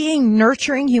 Us being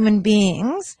nurturing human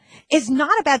beings is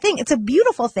not a bad thing. It's a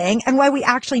beautiful thing, and why we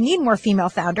actually need more female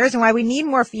founders and why we need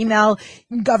more female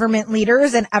government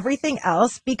leaders and everything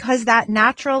else, because that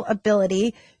natural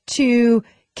ability to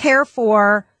care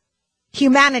for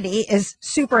humanity is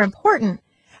super important.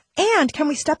 And can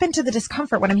we step into the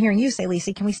discomfort, what I'm hearing you say,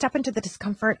 Elyse, can we step into the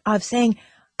discomfort of saying,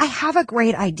 I have a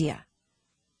great idea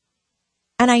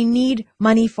and I need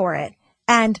money for it,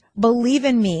 and believe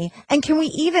in me. And can we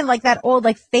even, like that old,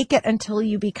 like, fake it until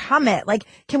you become it? Like,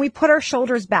 can we put our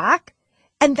shoulders back?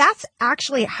 And that's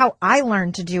actually how I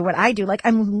learned to do what I do. Like,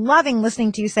 I'm loving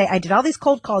listening to you say, I did all these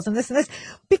cold calls and this,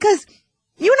 because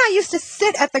you and I used to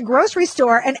sit at the grocery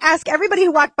store and ask everybody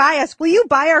who walked by us, will you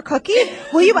buy our cookie?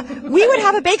 We would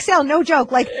have a bake sale. No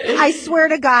joke. Like, I swear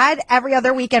to God, every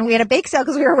other weekend we had a bake sale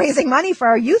because we were raising money for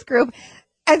our youth group.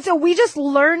 And so we just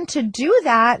learned to do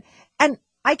that. And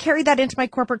I carried that into my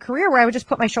corporate career where I would just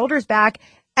put my shoulders back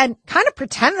and kind of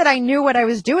pretend that I knew what I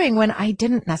was doing when I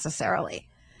didn't necessarily.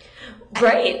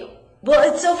 Right.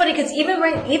 Well, it's so funny because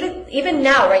even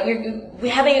now, right,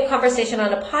 we're having a conversation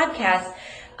on a podcast,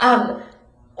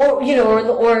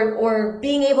 or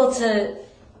being able to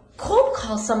cold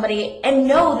call somebody and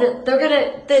know that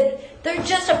they're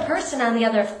just a person on the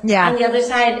other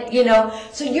side,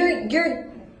 So you're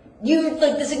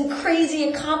like this crazy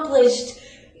accomplished,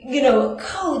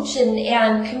 coach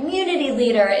and community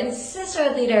leader and sister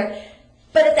leader.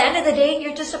 But at the end of the day,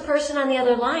 you're just a person on the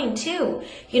other line too,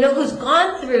 who's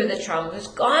gone through the trauma, who's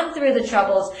gone through the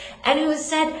troubles, and who has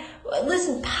said,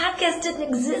 listen, podcasts didn't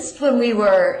exist when we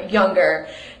were younger.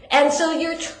 And so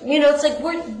it's like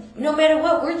no matter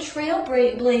what, we're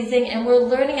trailblazing and we're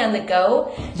learning on the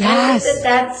go. Yes. And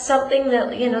that's something that,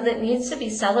 that needs to be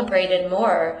celebrated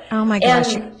more. Oh my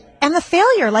gosh. And the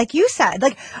failure, like you said,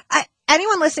 like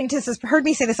anyone listening to this has heard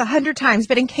me say this 100 times,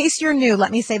 but in case you're new,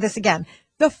 let me say this again.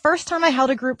 The first time I held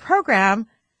a group program,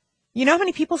 you know how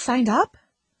many people signed up?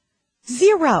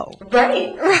 0.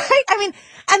 Right. Right? I mean,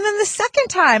 and then the second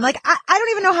time, like, I don't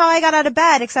even know how I got out of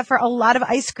bed except for a lot of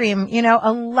ice cream,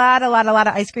 a lot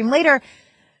of ice cream later.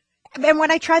 And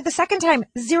when I tried the second time,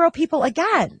 0 people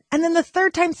again. And then the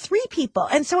third time, 3 people.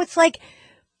 And so it's like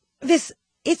this,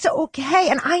 it's okay.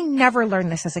 And I never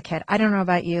learned this as a kid. I don't know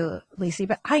about you, Elyse,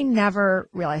 but I never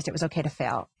realized it was okay to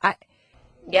fail.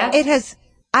 It has,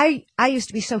 I used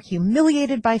to be so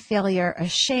humiliated by failure,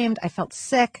 ashamed. I felt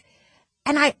sick.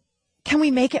 And can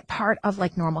we make it part of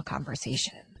like normal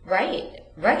conversation? Right.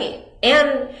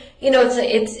 And,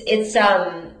 it's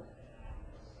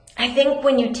I think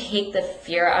when you take the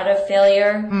fear out of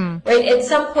failure, right, at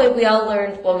some point we all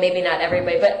learned, well, maybe not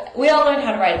everybody, but we all learned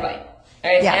how to ride a bike,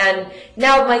 right? Yes. And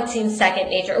now it might seem second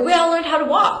nature. We all learned how to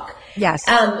walk. Yes.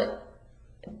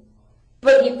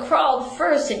 But you crawled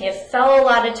first and you fell a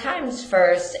lot of times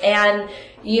first and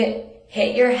you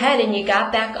hit your head and you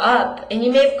got back up and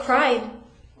you may have cried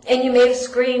and you may have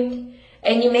screamed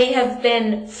and you may have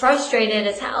been frustrated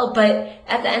as hell, but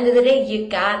at the end of the day, you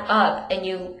got up and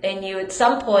you at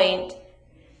some point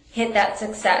hit that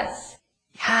success.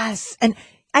 Yes. And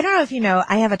I don't know if you know,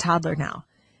 I have a toddler now.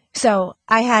 So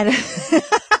I had,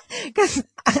 because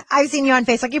I've seen you on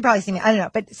Facebook, you've probably seen me, I don't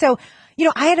know. But so,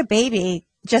 I had a baby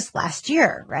just last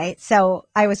year, right? So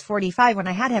I was 45 when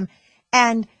I had him.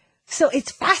 And so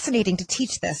it's fascinating to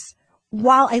teach this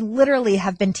while I literally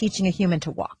have been teaching a human to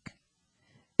walk,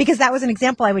 because that was an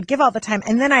example I would give all the time.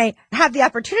 And then I had the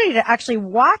opportunity to actually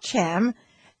watch him,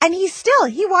 and he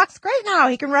walks great now.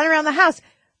 He can run around the house,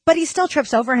 but he still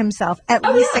trips over himself at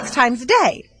least 6 times a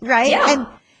day. Right.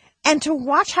 Yeah. And to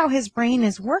watch how his brain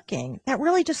is working, that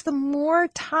really just the more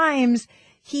times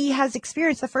he has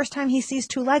experienced, the first time he sees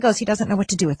 2 Legos, he doesn't know what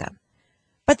to do with them.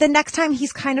 But the next time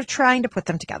he's kind of trying to put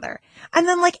them together. And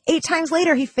then like 8 times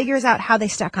later, he figures out how they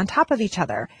stack on top of each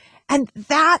other. And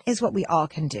that is what we all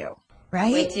can do.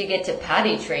 Right? Wait till you get to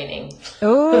potty training.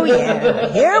 Oh,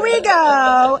 yeah. Here we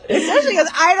go. Especially because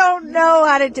I don't know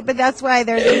how to do, but that's why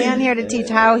there's a man here to teach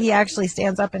how he actually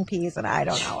stands up and pees, and I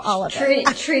don't know all of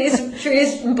it. Trees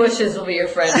and bushes will be your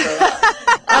friend for a while.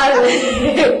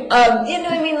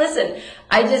 I mean, listen,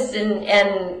 I just,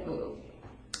 and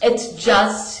it's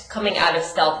just coming out of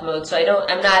stealth mode, so I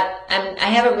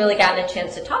haven't really gotten a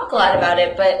chance to talk a lot about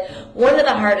it, but one of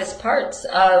the hardest parts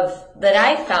that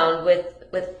I found with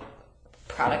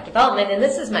product development, and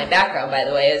this is my background, by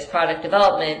the way, is product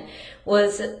development,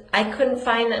 was I couldn't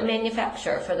find a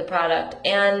manufacturer for the product.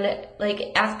 And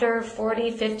like after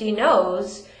 40, 50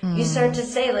 no's, you start to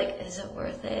say, like, is it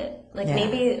worth it? Like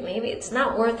maybe it's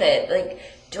not worth it. Like,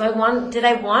 did I want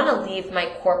to leave my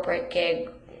corporate gig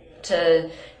to,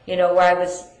 where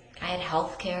I had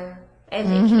healthcare, I had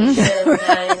vacation,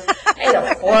 I had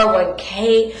a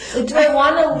 401k. Like, do I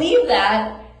want to leave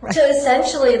that to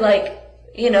essentially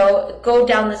go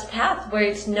down this path where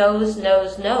it's no's,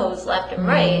 left and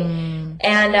right?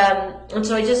 And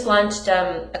so I just launched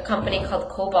a company called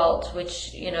Cobalt,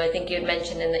 which, I think you had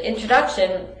mentioned in the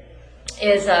introduction,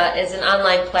 is an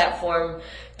online platform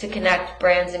to connect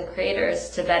brands and creators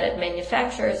to vetted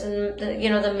manufacturers. And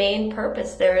the main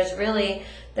purpose there is really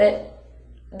that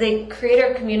the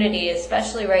creator community,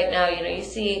 especially right now, you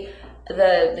see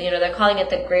they're calling it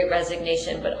the Great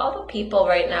Resignation, but all the people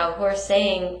right now who are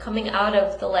saying, coming out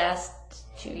of the last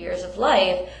 2 years of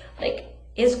life, like,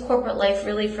 is corporate life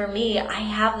really for me? I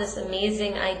have this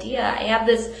amazing idea. I have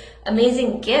this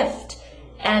amazing gift.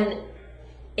 And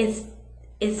is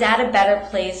that a better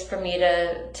place for me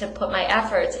to put my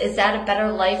efforts? Is that a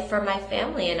better life for my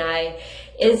family and I?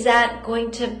 Is that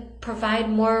going to provide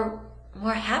more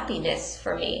happiness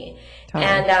for me?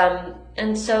 Totally.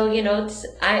 And so,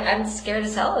 I'm scared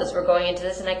as hell as we're going into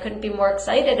this, and I couldn't be more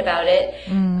excited about it.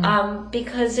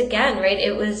 Because again, right,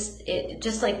 it was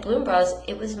just like Bloom Bras,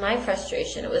 it was my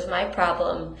frustration. It was my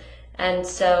problem. And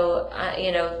so,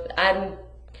 I'm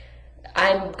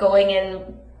going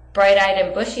in bright-eyed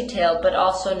and bushy-tailed, but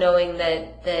also knowing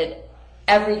that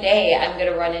every day I'm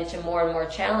going to run into more and more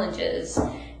challenges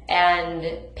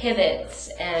and pivots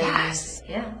and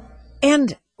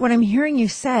And what I'm hearing you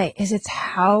say is it's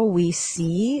how we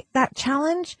see that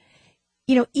challenge.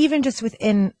 Even just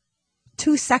within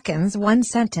 2 seconds, one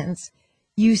sentence,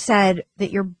 you said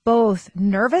that you're both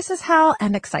nervous as hell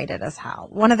and excited as hell.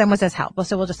 One of them was as hell.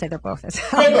 So we'll just say they're both as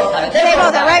hell. They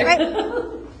both are. Right?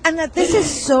 And that this is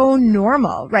so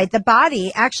normal, right? The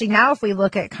body, actually, now if we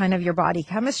look at kind of your body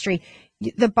chemistry,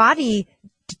 the body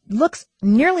looks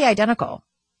nearly identical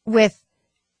with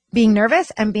being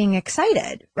nervous and being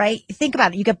excited, right? Think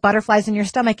about it. You get butterflies in your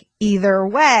stomach either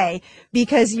way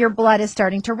because your blood is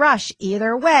starting to rush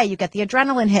either way. You get the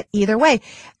adrenaline hit either way.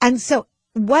 And so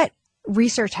what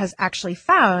research has actually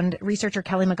found, researcher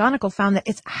Kelly McGonigal found that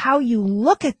it's how you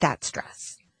look at that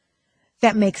stress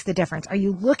that makes the difference. Are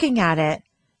you looking at it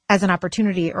as an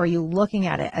opportunity, or are you looking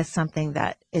at it as something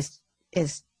that is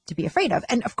to be afraid of?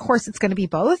 And of course it's going to be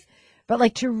both, but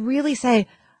like to really say,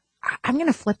 I'm going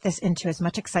to flip this into as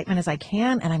much excitement as I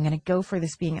can, and I'm going to go for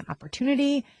this being an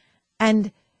opportunity.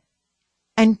 And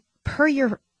per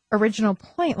your original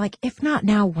point, like, if not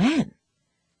now, when?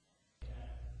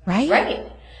 Right?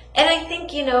 Right. And I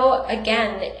think,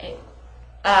 again,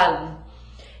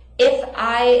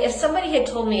 if somebody had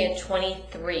told me at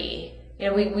 23,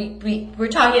 we were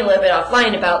talking a little bit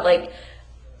offline about like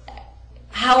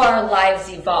how our lives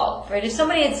evolve, right? If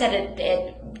somebody had said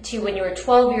it to you when you were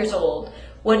 12 years old,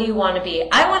 what do you want to be?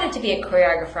 I wanted to be a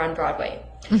choreographer on Broadway.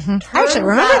 I actually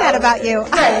remember that about you.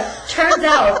 Right. Turns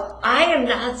out I am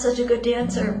not such a good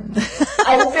dancer.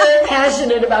 I'm very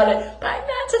passionate about it, but I'm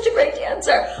not such a great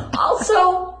dancer.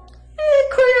 Also,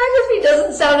 choreography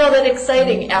doesn't sound all that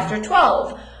exciting after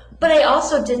 12. But I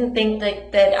also didn't think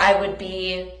that I would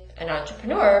be an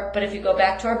entrepreneur. But if you go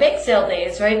back to our bake sale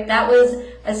days, right, that was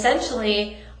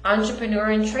essentially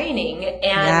entrepreneur in training. And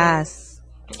yes.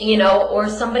 Or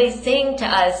somebody saying to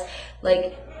us,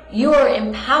 like, you are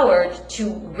empowered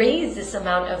to raise this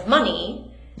amount of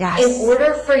money in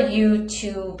order for you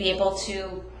to be able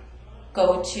to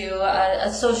go to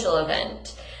a social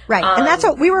event. Right. And that's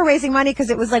what we were raising money, because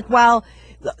it was like, well,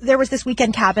 there was this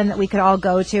weekend cabin that we could all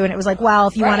go to. And it was like, well,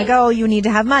 if you want to go, you need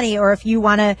to have money. Or if you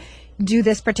want to do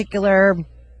this particular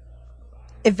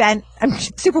event,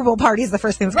 Super Bowl party is the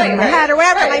first thing that's coming to my head, or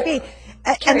whatever it might be.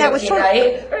 And that was short.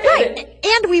 Right.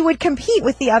 And we would compete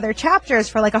with the other chapters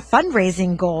for like a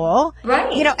fundraising goal.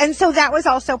 Right. And so that was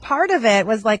also part of it,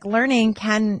 was like learning,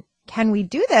 can we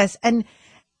do this? And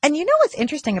what's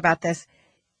interesting about this,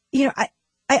 I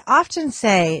often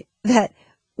say that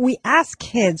we ask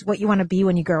kids what you want to be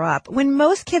when you grow up, when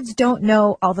most kids don't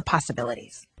know all the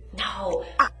possibilities. No.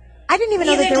 I didn't even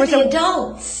know that there was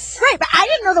adults. Right, but I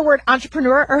didn't know the word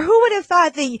entrepreneur, or who would have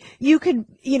thought that you could,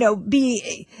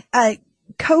 be a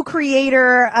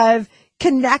co-creator of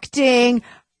connecting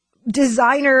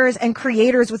designers and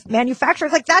creators with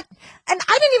manufacturers like that. And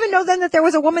I didn't even know then that there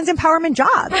was a woman's empowerment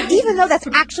job, even though that's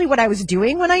actually what I was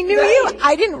doing when I knew you.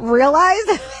 I didn't realize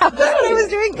that was what I was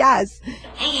doing. Yes.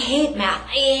 I hate math.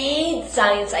 I hate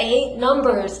science. I hate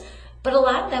numbers. But a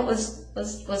lot of that was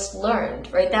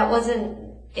learned, right? That wasn't,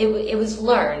 it was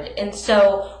learned. And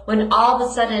so when all of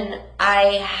a sudden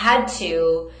I had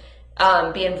to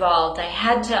be involved, I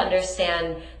had to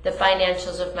understand the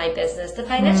financials of my business, the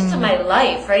financials of my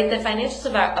life, right? The financials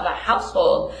of a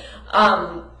household.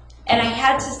 And I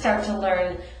had to start to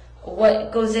learn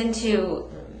what goes into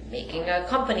making a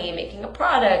company, making a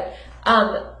product.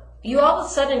 You all of a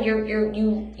sudden,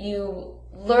 you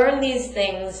learn these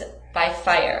things by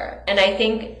fire. And I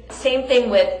think same thing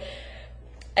with,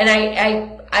 and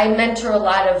I mentor a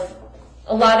lot of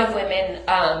women,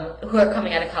 who are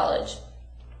coming out of college.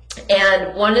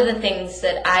 And one of the things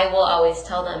that I will always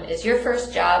tell them is your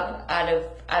first job out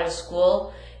of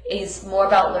school is more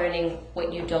about learning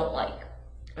what you don't like,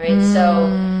 right?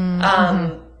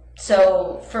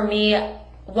 So for me,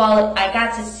 while I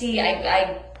got to see,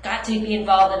 I got to be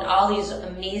involved in all these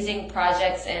amazing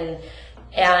projects, and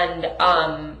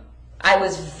I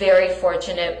was very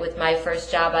fortunate with my first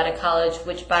job out of college,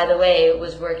 which, by the way,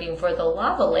 was working for the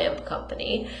lava lamp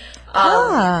company.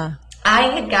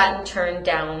 I had gotten turned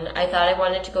down. I thought I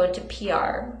wanted to go into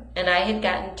PR, and I had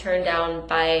gotten turned down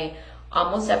by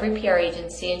almost every PR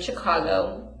agency in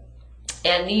Chicago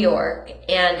and New York.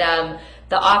 And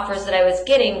the offers that I was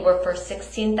getting were for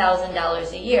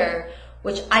 $16,000 a year,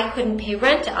 which I couldn't pay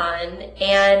rent on,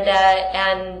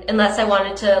 and unless I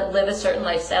wanted to live a certain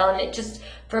lifestyle. And it just,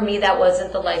 for me, that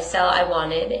wasn't the lifestyle I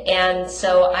wanted. And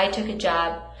so I took a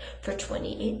job for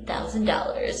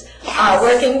 $28,000,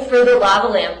 working for the lava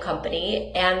lamp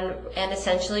company and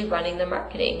essentially running the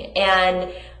marketing.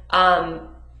 And,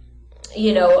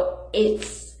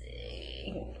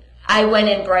 I went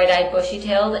in bright-eyed,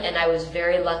 bushy-tailed, and I was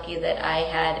very lucky that I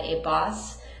had a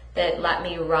boss that let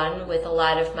me run with a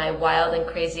lot of my wild and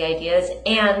crazy ideas.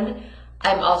 And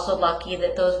I'm also lucky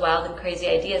that those wild and crazy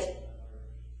ideas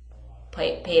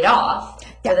paid off.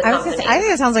 Yeah, for the company. I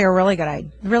think it sounds like a really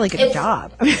good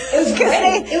job. It was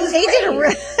great.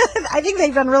 I think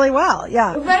they've done really well.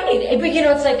 Yeah. Right. But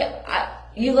it's like,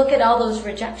 you look at all those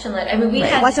rejection letters. I mean,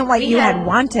 it wasn't what you had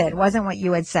wanted. Wasn't what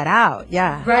you had set out.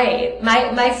 Yeah. Right.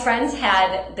 My friends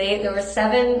there were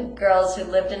 7 girls who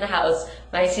lived in a house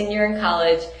my senior year in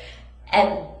college,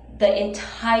 and the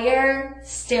entire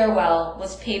stairwell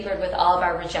was papered with all of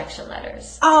our rejection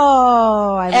letters.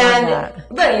 Oh, I love that.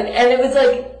 Right. And it was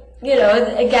like,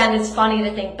 again, it's funny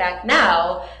to think back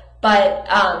now, but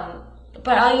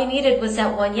all you needed was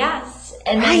that one yes.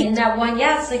 And then in that one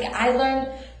yes, like, I learned,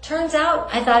 turns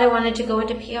out I thought I wanted to go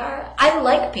into PR. I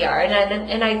like PR,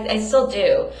 and I still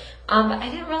do. I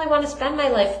didn't really want to spend my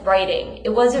life writing. It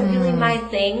wasn't really my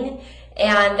thing.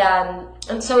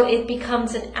 And so it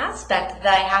becomes an aspect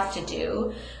that I have to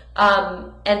do.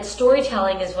 And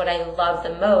storytelling is what I love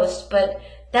the most, but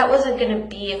that wasn't going to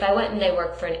be, if I went and I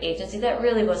worked for an agency, that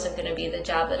really wasn't going to be the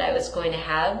job that I was going to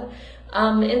have.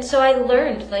 And so I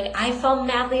learned, like, I fell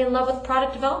madly in love with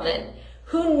product development.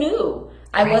 Who knew?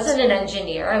 I wasn't an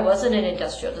engineer. I wasn't an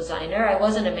industrial designer. I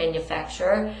wasn't a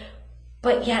manufacturer.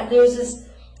 But yet there's this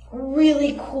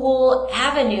really cool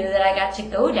avenue that I got to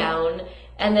go down,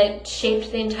 and that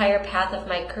shaped the entire path of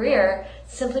my career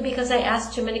simply because I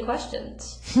asked too many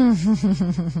questions.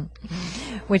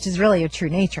 Which is really a true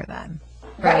nature then.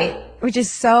 Right. Which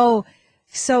is so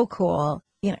cool.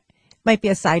 Might be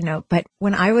a side note, but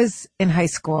when I was in high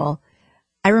school,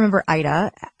 I remember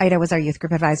Ida was our youth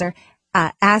group advisor,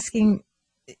 asking,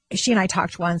 she and I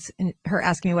talked once, and her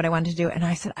asking me what I wanted to do. And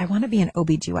I said, I want to be an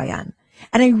OBGYN.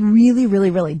 And I really, really,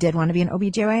 really did want to be an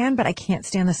OBGYN, but I can't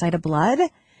stand the sight of blood.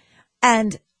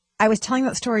 And I was telling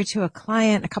that story to a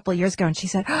client a couple of years ago, and she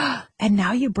said, and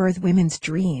now you birth women's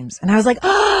dreams. And I was like, it's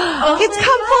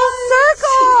come full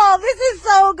circle. This is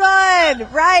so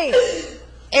good. Right.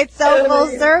 It's so full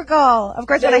circle. Of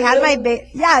course, when I had my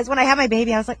when I had my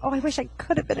baby, I was like, oh, I wish I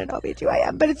could have been an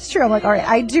OBGYN, but it's true. I'm like, all right,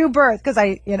 I do birth because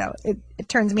it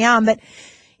turns me on. But,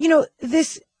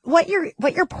 what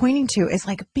you're pointing to is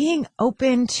like being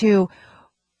open to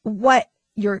what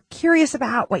you're curious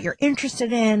about, what you're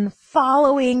interested in,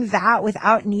 following that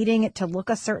without needing it to look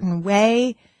a certain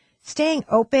way, staying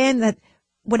open that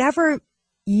whatever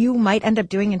you might end up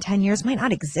doing in 10 years might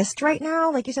not exist right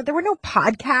now. Like you said, there were no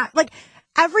podcasts. Like,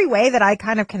 every way that I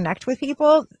kind of connect with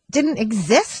people didn't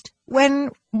exist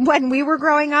when we were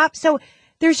growing up. So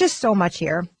there's just so much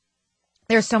here.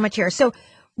 There's so much here. So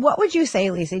what would you say,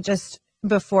 Elyse, just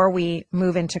before we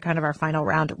move into kind of our final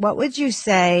round, what would you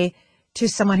say to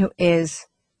someone who is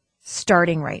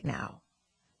starting right now,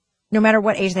 no matter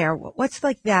what age they are? What's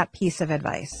like that piece of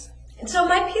advice? So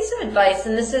my piece of advice,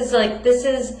 and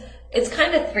it's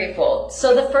kind of threefold.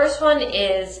 So the first one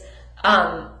is,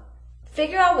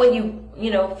 figure out what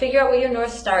your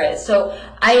North Star is. So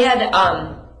I had,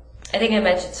 I think I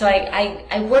mentioned, so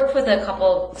I worked with a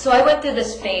couple, so I went through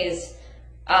this phase,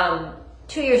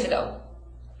 2 years ago.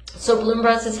 So Bloom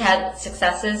Bros has had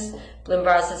successes. Bloom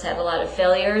Bros has had a lot of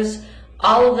failures,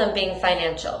 all of them being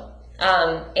financial.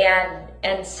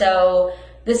 And so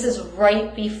this is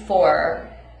right before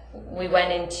we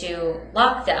went into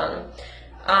lockdown.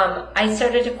 I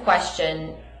started to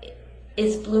question,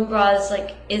 is Bloom Bros,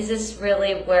 like, is this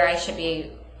really where I should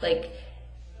be? Like,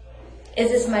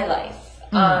 is this my life?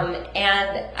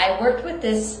 And I worked with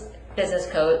this business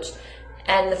coach,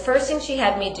 and the first thing she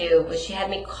had me do was she had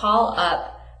me call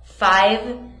up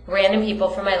 5 random people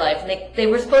from my life, and they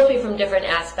were supposed to be from different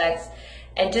aspects,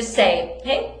 and just say,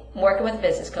 hey, I'm working with a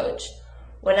business coach.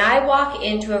 When I walk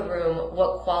into a room,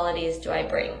 what qualities do I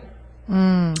bring?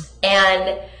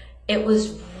 And it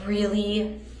was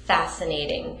really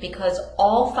fascinating because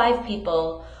all 5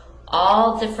 people,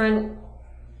 all different,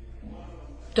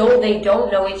 they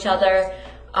don't know each other,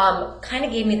 kind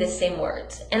of gave me the same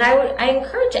words. And I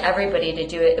encourage everybody to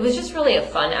do it. It was just really a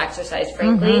fun exercise,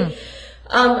 frankly.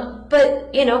 But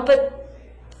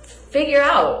figure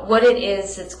out what it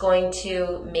is that's going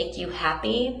to make you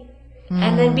happy,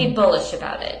 and then be bullish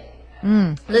about it.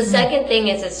 The second thing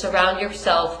is to surround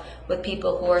yourself with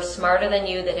people who are smarter than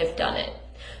you that have done it.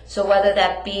 So whether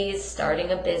that be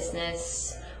starting a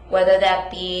business, whether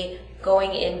that be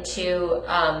going into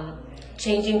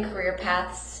changing career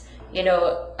paths,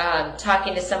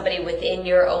 talking to somebody within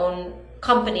your own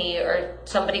company or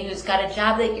somebody who's got a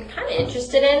job that you're kind of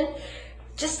interested in,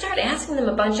 just start asking them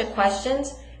a bunch of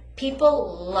questions.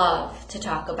 People love to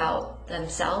talk about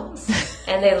themselves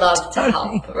and they love to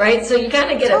help, right? So you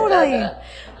kind of get a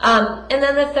and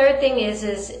then the third thing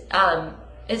is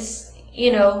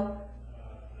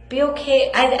be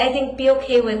okay. I think be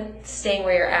okay with staying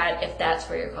where you're at if that's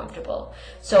where you're comfortable.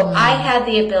 So I had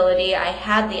the ability, I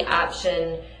had the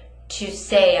option to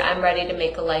say I'm ready to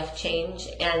make a life change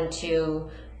and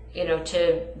to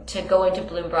go into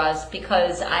Bloom Bros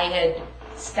because I had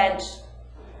spent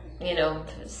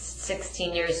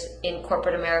 16 years in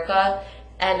corporate America,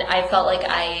 and I felt like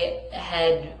I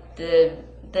had the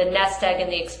nest egg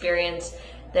and the experience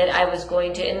that I was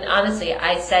going to. And honestly,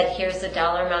 I said, here's the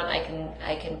dollar amount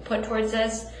I can put towards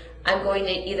this. I'm going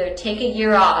to either take a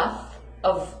year off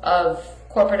of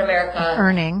corporate America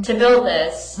earning to build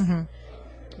this,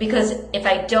 because if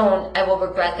I don't, I will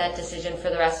regret that decision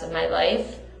for the rest of my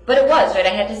life. But it was, right? I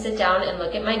had to sit down and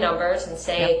look at my numbers and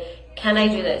say, can I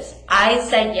do this? I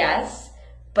said yes,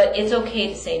 but it's okay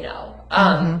to say no.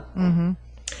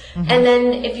 And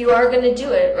then if you are going to do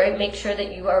it, right, make sure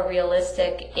that you are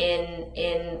realistic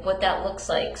in what that looks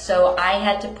like. So I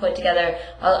had to put together,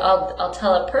 I'll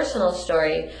tell a personal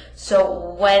story.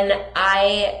 So when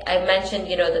I mentioned,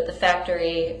 that the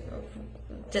factory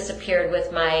disappeared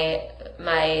with my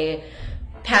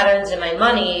patterns and my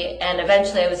money, and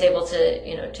eventually I was able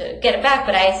to, to get it back,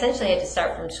 but I essentially had to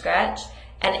start from scratch.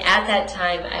 And at that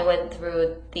time, I went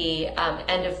through the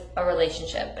end of a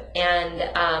relationship.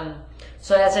 And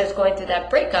so as I was going through that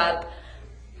breakup,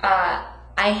 I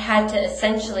had to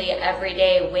essentially every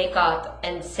day wake up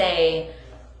and say,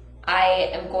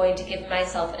 I am going to give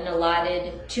myself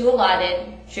two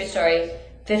allotted, true story,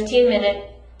 15-minute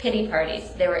pity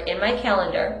parties. They were in my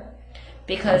calendar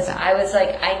because I was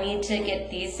like, I need to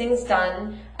get these things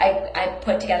done. I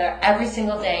put together every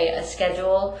single day a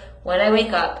schedule. When I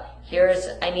wake up,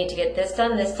 I need to get this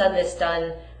done, this done, this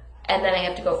done, and then I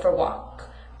have to go for a walk.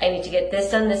 I need to get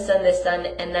this done, this done, this done,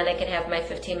 and then I can have my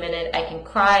 15-minute, I can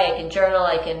cry, I can journal,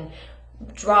 I can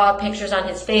draw pictures on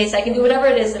his face, I can do whatever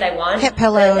it is that I want. Hit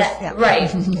pillows.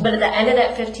 Right. But at the end of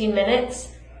that 15 minutes,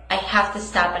 I have to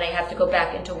stop and I have to go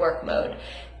back into work mode.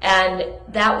 And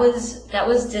that was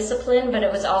discipline, but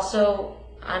it was also,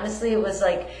 honestly, it was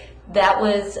like,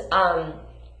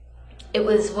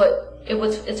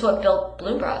 it's what built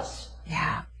Bloom Bros.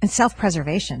 Yeah. And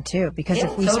self-preservation too, because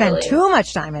if we spend too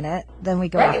much time in it, then we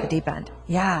go off the deep end.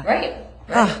 Yeah. Right.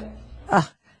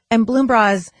 And Bloom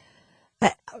Bras,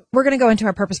 we're going to go into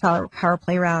our purpose power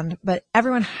play round, but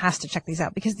everyone has to check these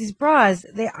out because these bras,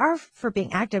 they are for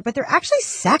being active, but they're actually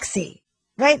sexy,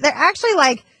 right? They're actually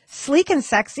like sleek and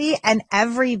sexy and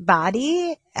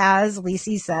everybody, as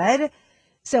Elyse said.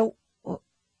 So,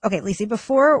 okay, Elyse,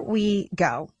 before we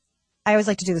go, I always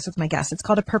like to do this with my guests. It's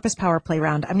called a purpose power play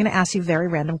round. I'm going to ask you very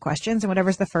random questions, and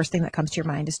whatever's the first thing that comes to your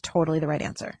mind is totally the right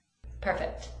answer.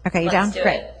 Perfect. Okay, you Let's down? do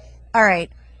Great. it. All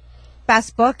right.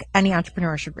 Best book any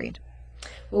entrepreneur should read.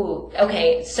 Ooh,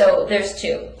 okay. So there's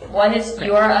two. One is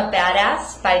You're a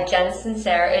Badass by Jen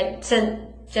Sincero. Jen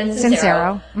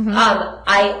Sincero. Mm-hmm.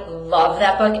 I love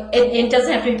that book. It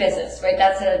doesn't have to be business, right?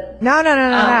 That's a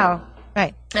No.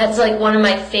 Right. That's like one of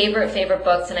my favorite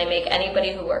books, and I make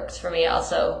anybody who works for me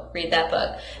also read that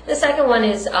book. The second one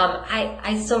is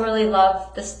I still really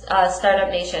love this Startup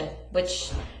Nation,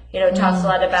 which talks a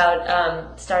lot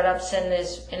about startups in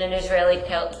an Israeli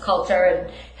culture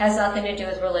and has nothing to do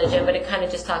with religion, but it kind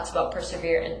of just talks about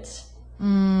perseverance,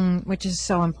 which is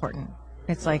so important.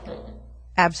 It's like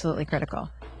absolutely critical.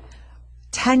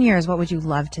 10 years, what would you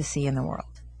love to see in the world?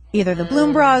 Either the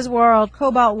Bloom Bras world,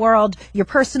 Cobalt world, your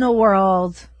personal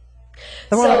world,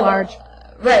 the world at large.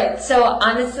 Right. So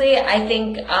honestly, I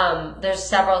think there's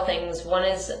several things. One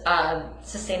is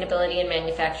sustainability and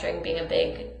manufacturing being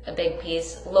a big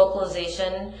piece.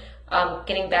 Localization,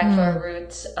 getting back to our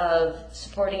roots of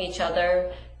supporting each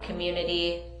other,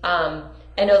 community. I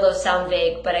know those sound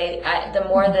vague, but the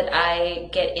more that I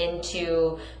get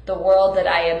into the world that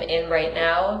I am in right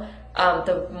now,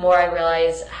 the more I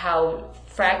realize how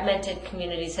fragmented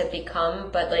communities have become,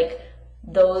 but like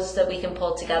those that we can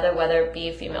pull together, whether it be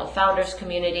a female founders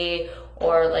community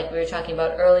or like we were talking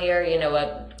about earlier,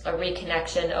 a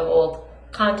reconnection of old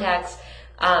contacts.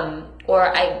 Or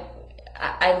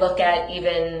I look at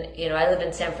even, I live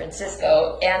in San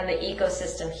Francisco and the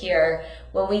ecosystem here.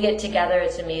 When we get together,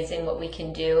 it's amazing what we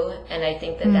can do. And I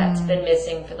think that that's been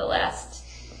missing for the last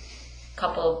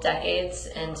couple of decades.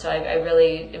 And so I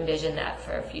really envision that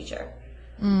for our future.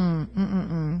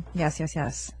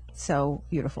 Yes. So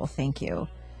beautiful. Thank you. All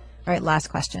right. Last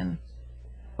question.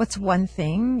 What's one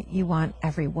thing you want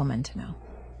every woman to know?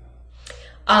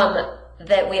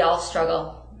 That we all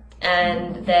struggle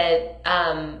and that,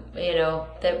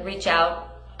 that reach out,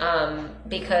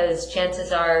 because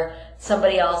chances are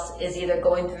somebody else is either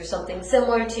going through something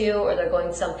similar to you or they're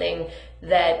going something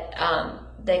that,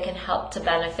 they can help to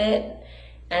benefit.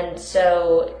 And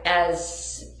so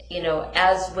as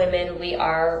women, we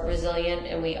are resilient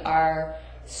and we are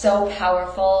so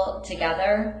powerful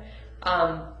together.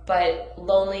 But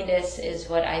loneliness is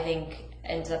what I think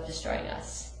ends up destroying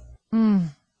us.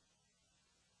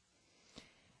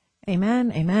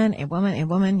 Amen. A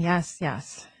woman. Yes.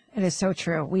 It is so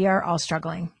true. We are all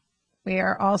struggling.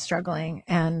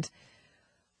 And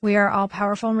we are all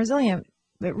powerful and resilient,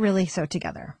 but really so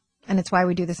together. And it's why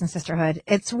we do this in sisterhood.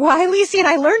 It's why Elyse and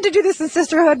I learned to do this in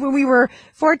sisterhood when we were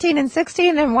 14 and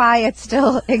 16 and why it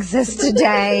still exists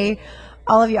today.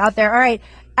 All of you out there. All right,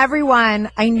 everyone,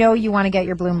 I know you want to get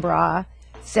your Bloom Bra.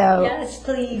 So yes,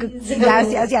 please.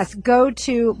 Yes. Go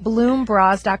to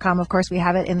bloombras.com. Of course, we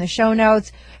have it in the show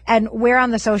notes. And where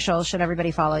on the socials should everybody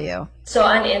follow you? So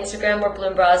on Instagram, we're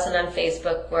Bloom Bras, and on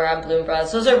Facebook, we're on Bloom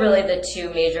Bras. Those are really the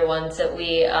two major ones that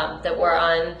that we're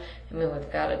on. I mean,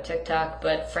 we've got a TikTok,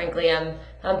 but frankly,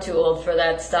 I'm too old for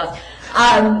that stuff.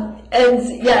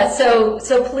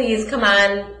 So please come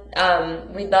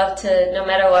on. We'd love to, no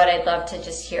matter what, I'd love to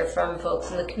just hear from folks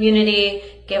in the community.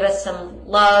 Give us some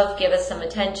love, give us some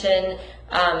attention.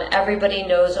 Everybody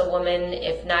knows a woman,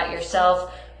 if not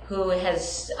yourself, who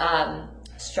has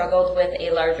struggled with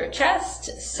a larger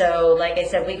chest. So like I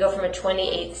said, we go from a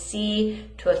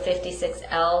 28C to a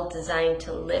 56L designed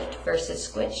to lift versus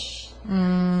squish.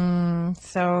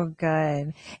 So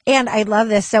good. And I love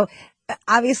this. So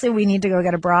obviously we need to go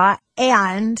get a bra.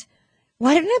 And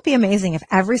wouldn't it be amazing if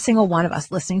every single one of us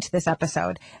listening to this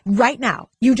episode right now,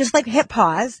 you just like hit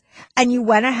pause and you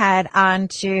went ahead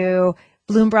onto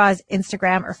Bloom Bra's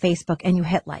Instagram or Facebook and you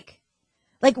hit like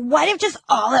what if just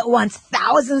all at once,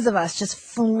 thousands of us just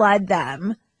flood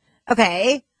them?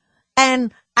 Okay.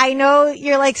 And I know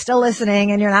you're like still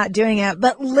listening and you're not doing it,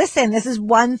 but listen, this is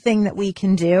one thing that we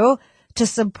can do to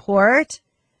support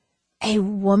a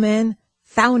woman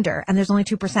founder. And there's only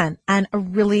 2% and a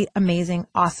really amazing,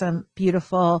 awesome,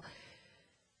 beautiful,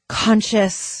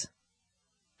 conscious,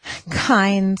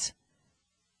 kind,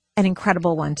 and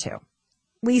incredible one too.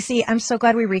 Elyse, I'm so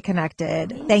glad we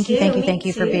reconnected. Thank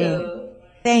you for being.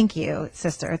 Thank you,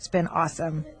 sister. It's been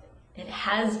awesome. It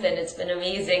has been. It's been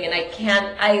amazing. And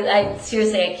I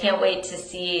seriously, I can't wait to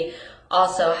see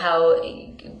also how,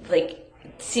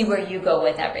 see where you go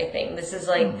with everything. This is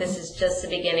just the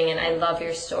beginning, and I love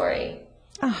your story.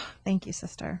 Oh, thank you,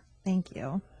 sister. Thank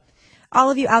you.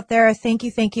 All of you out there, thank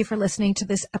you for listening to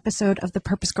this episode of the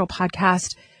Purpose Girl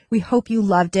podcast. We hope you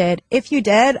loved it. If you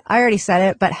did, I already said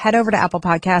it, but head over to Apple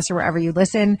Podcasts or wherever you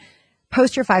listen.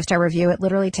 Post your 5-star review. It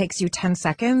literally takes you 10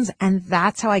 seconds. And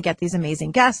that's how I get these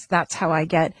amazing guests. That's how I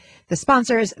get the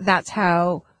sponsors. That's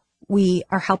how we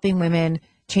are helping women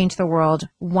change the world,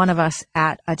 one of us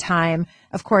at a time.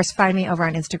 Of course, find me over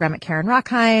on Instagram at Karen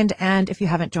Rockhind. And if you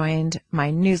haven't joined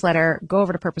my newsletter, go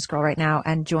over to Purpose Girl right now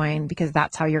and join, because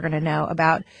that's how you're going to know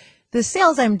about the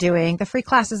sales I'm doing, the free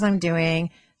classes I'm doing,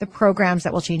 the programs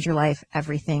that will change your life,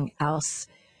 everything else.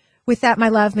 With that, my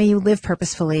love, may you live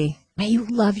purposefully. May you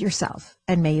love yourself,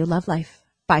 and may you love life.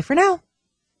 Bye for now.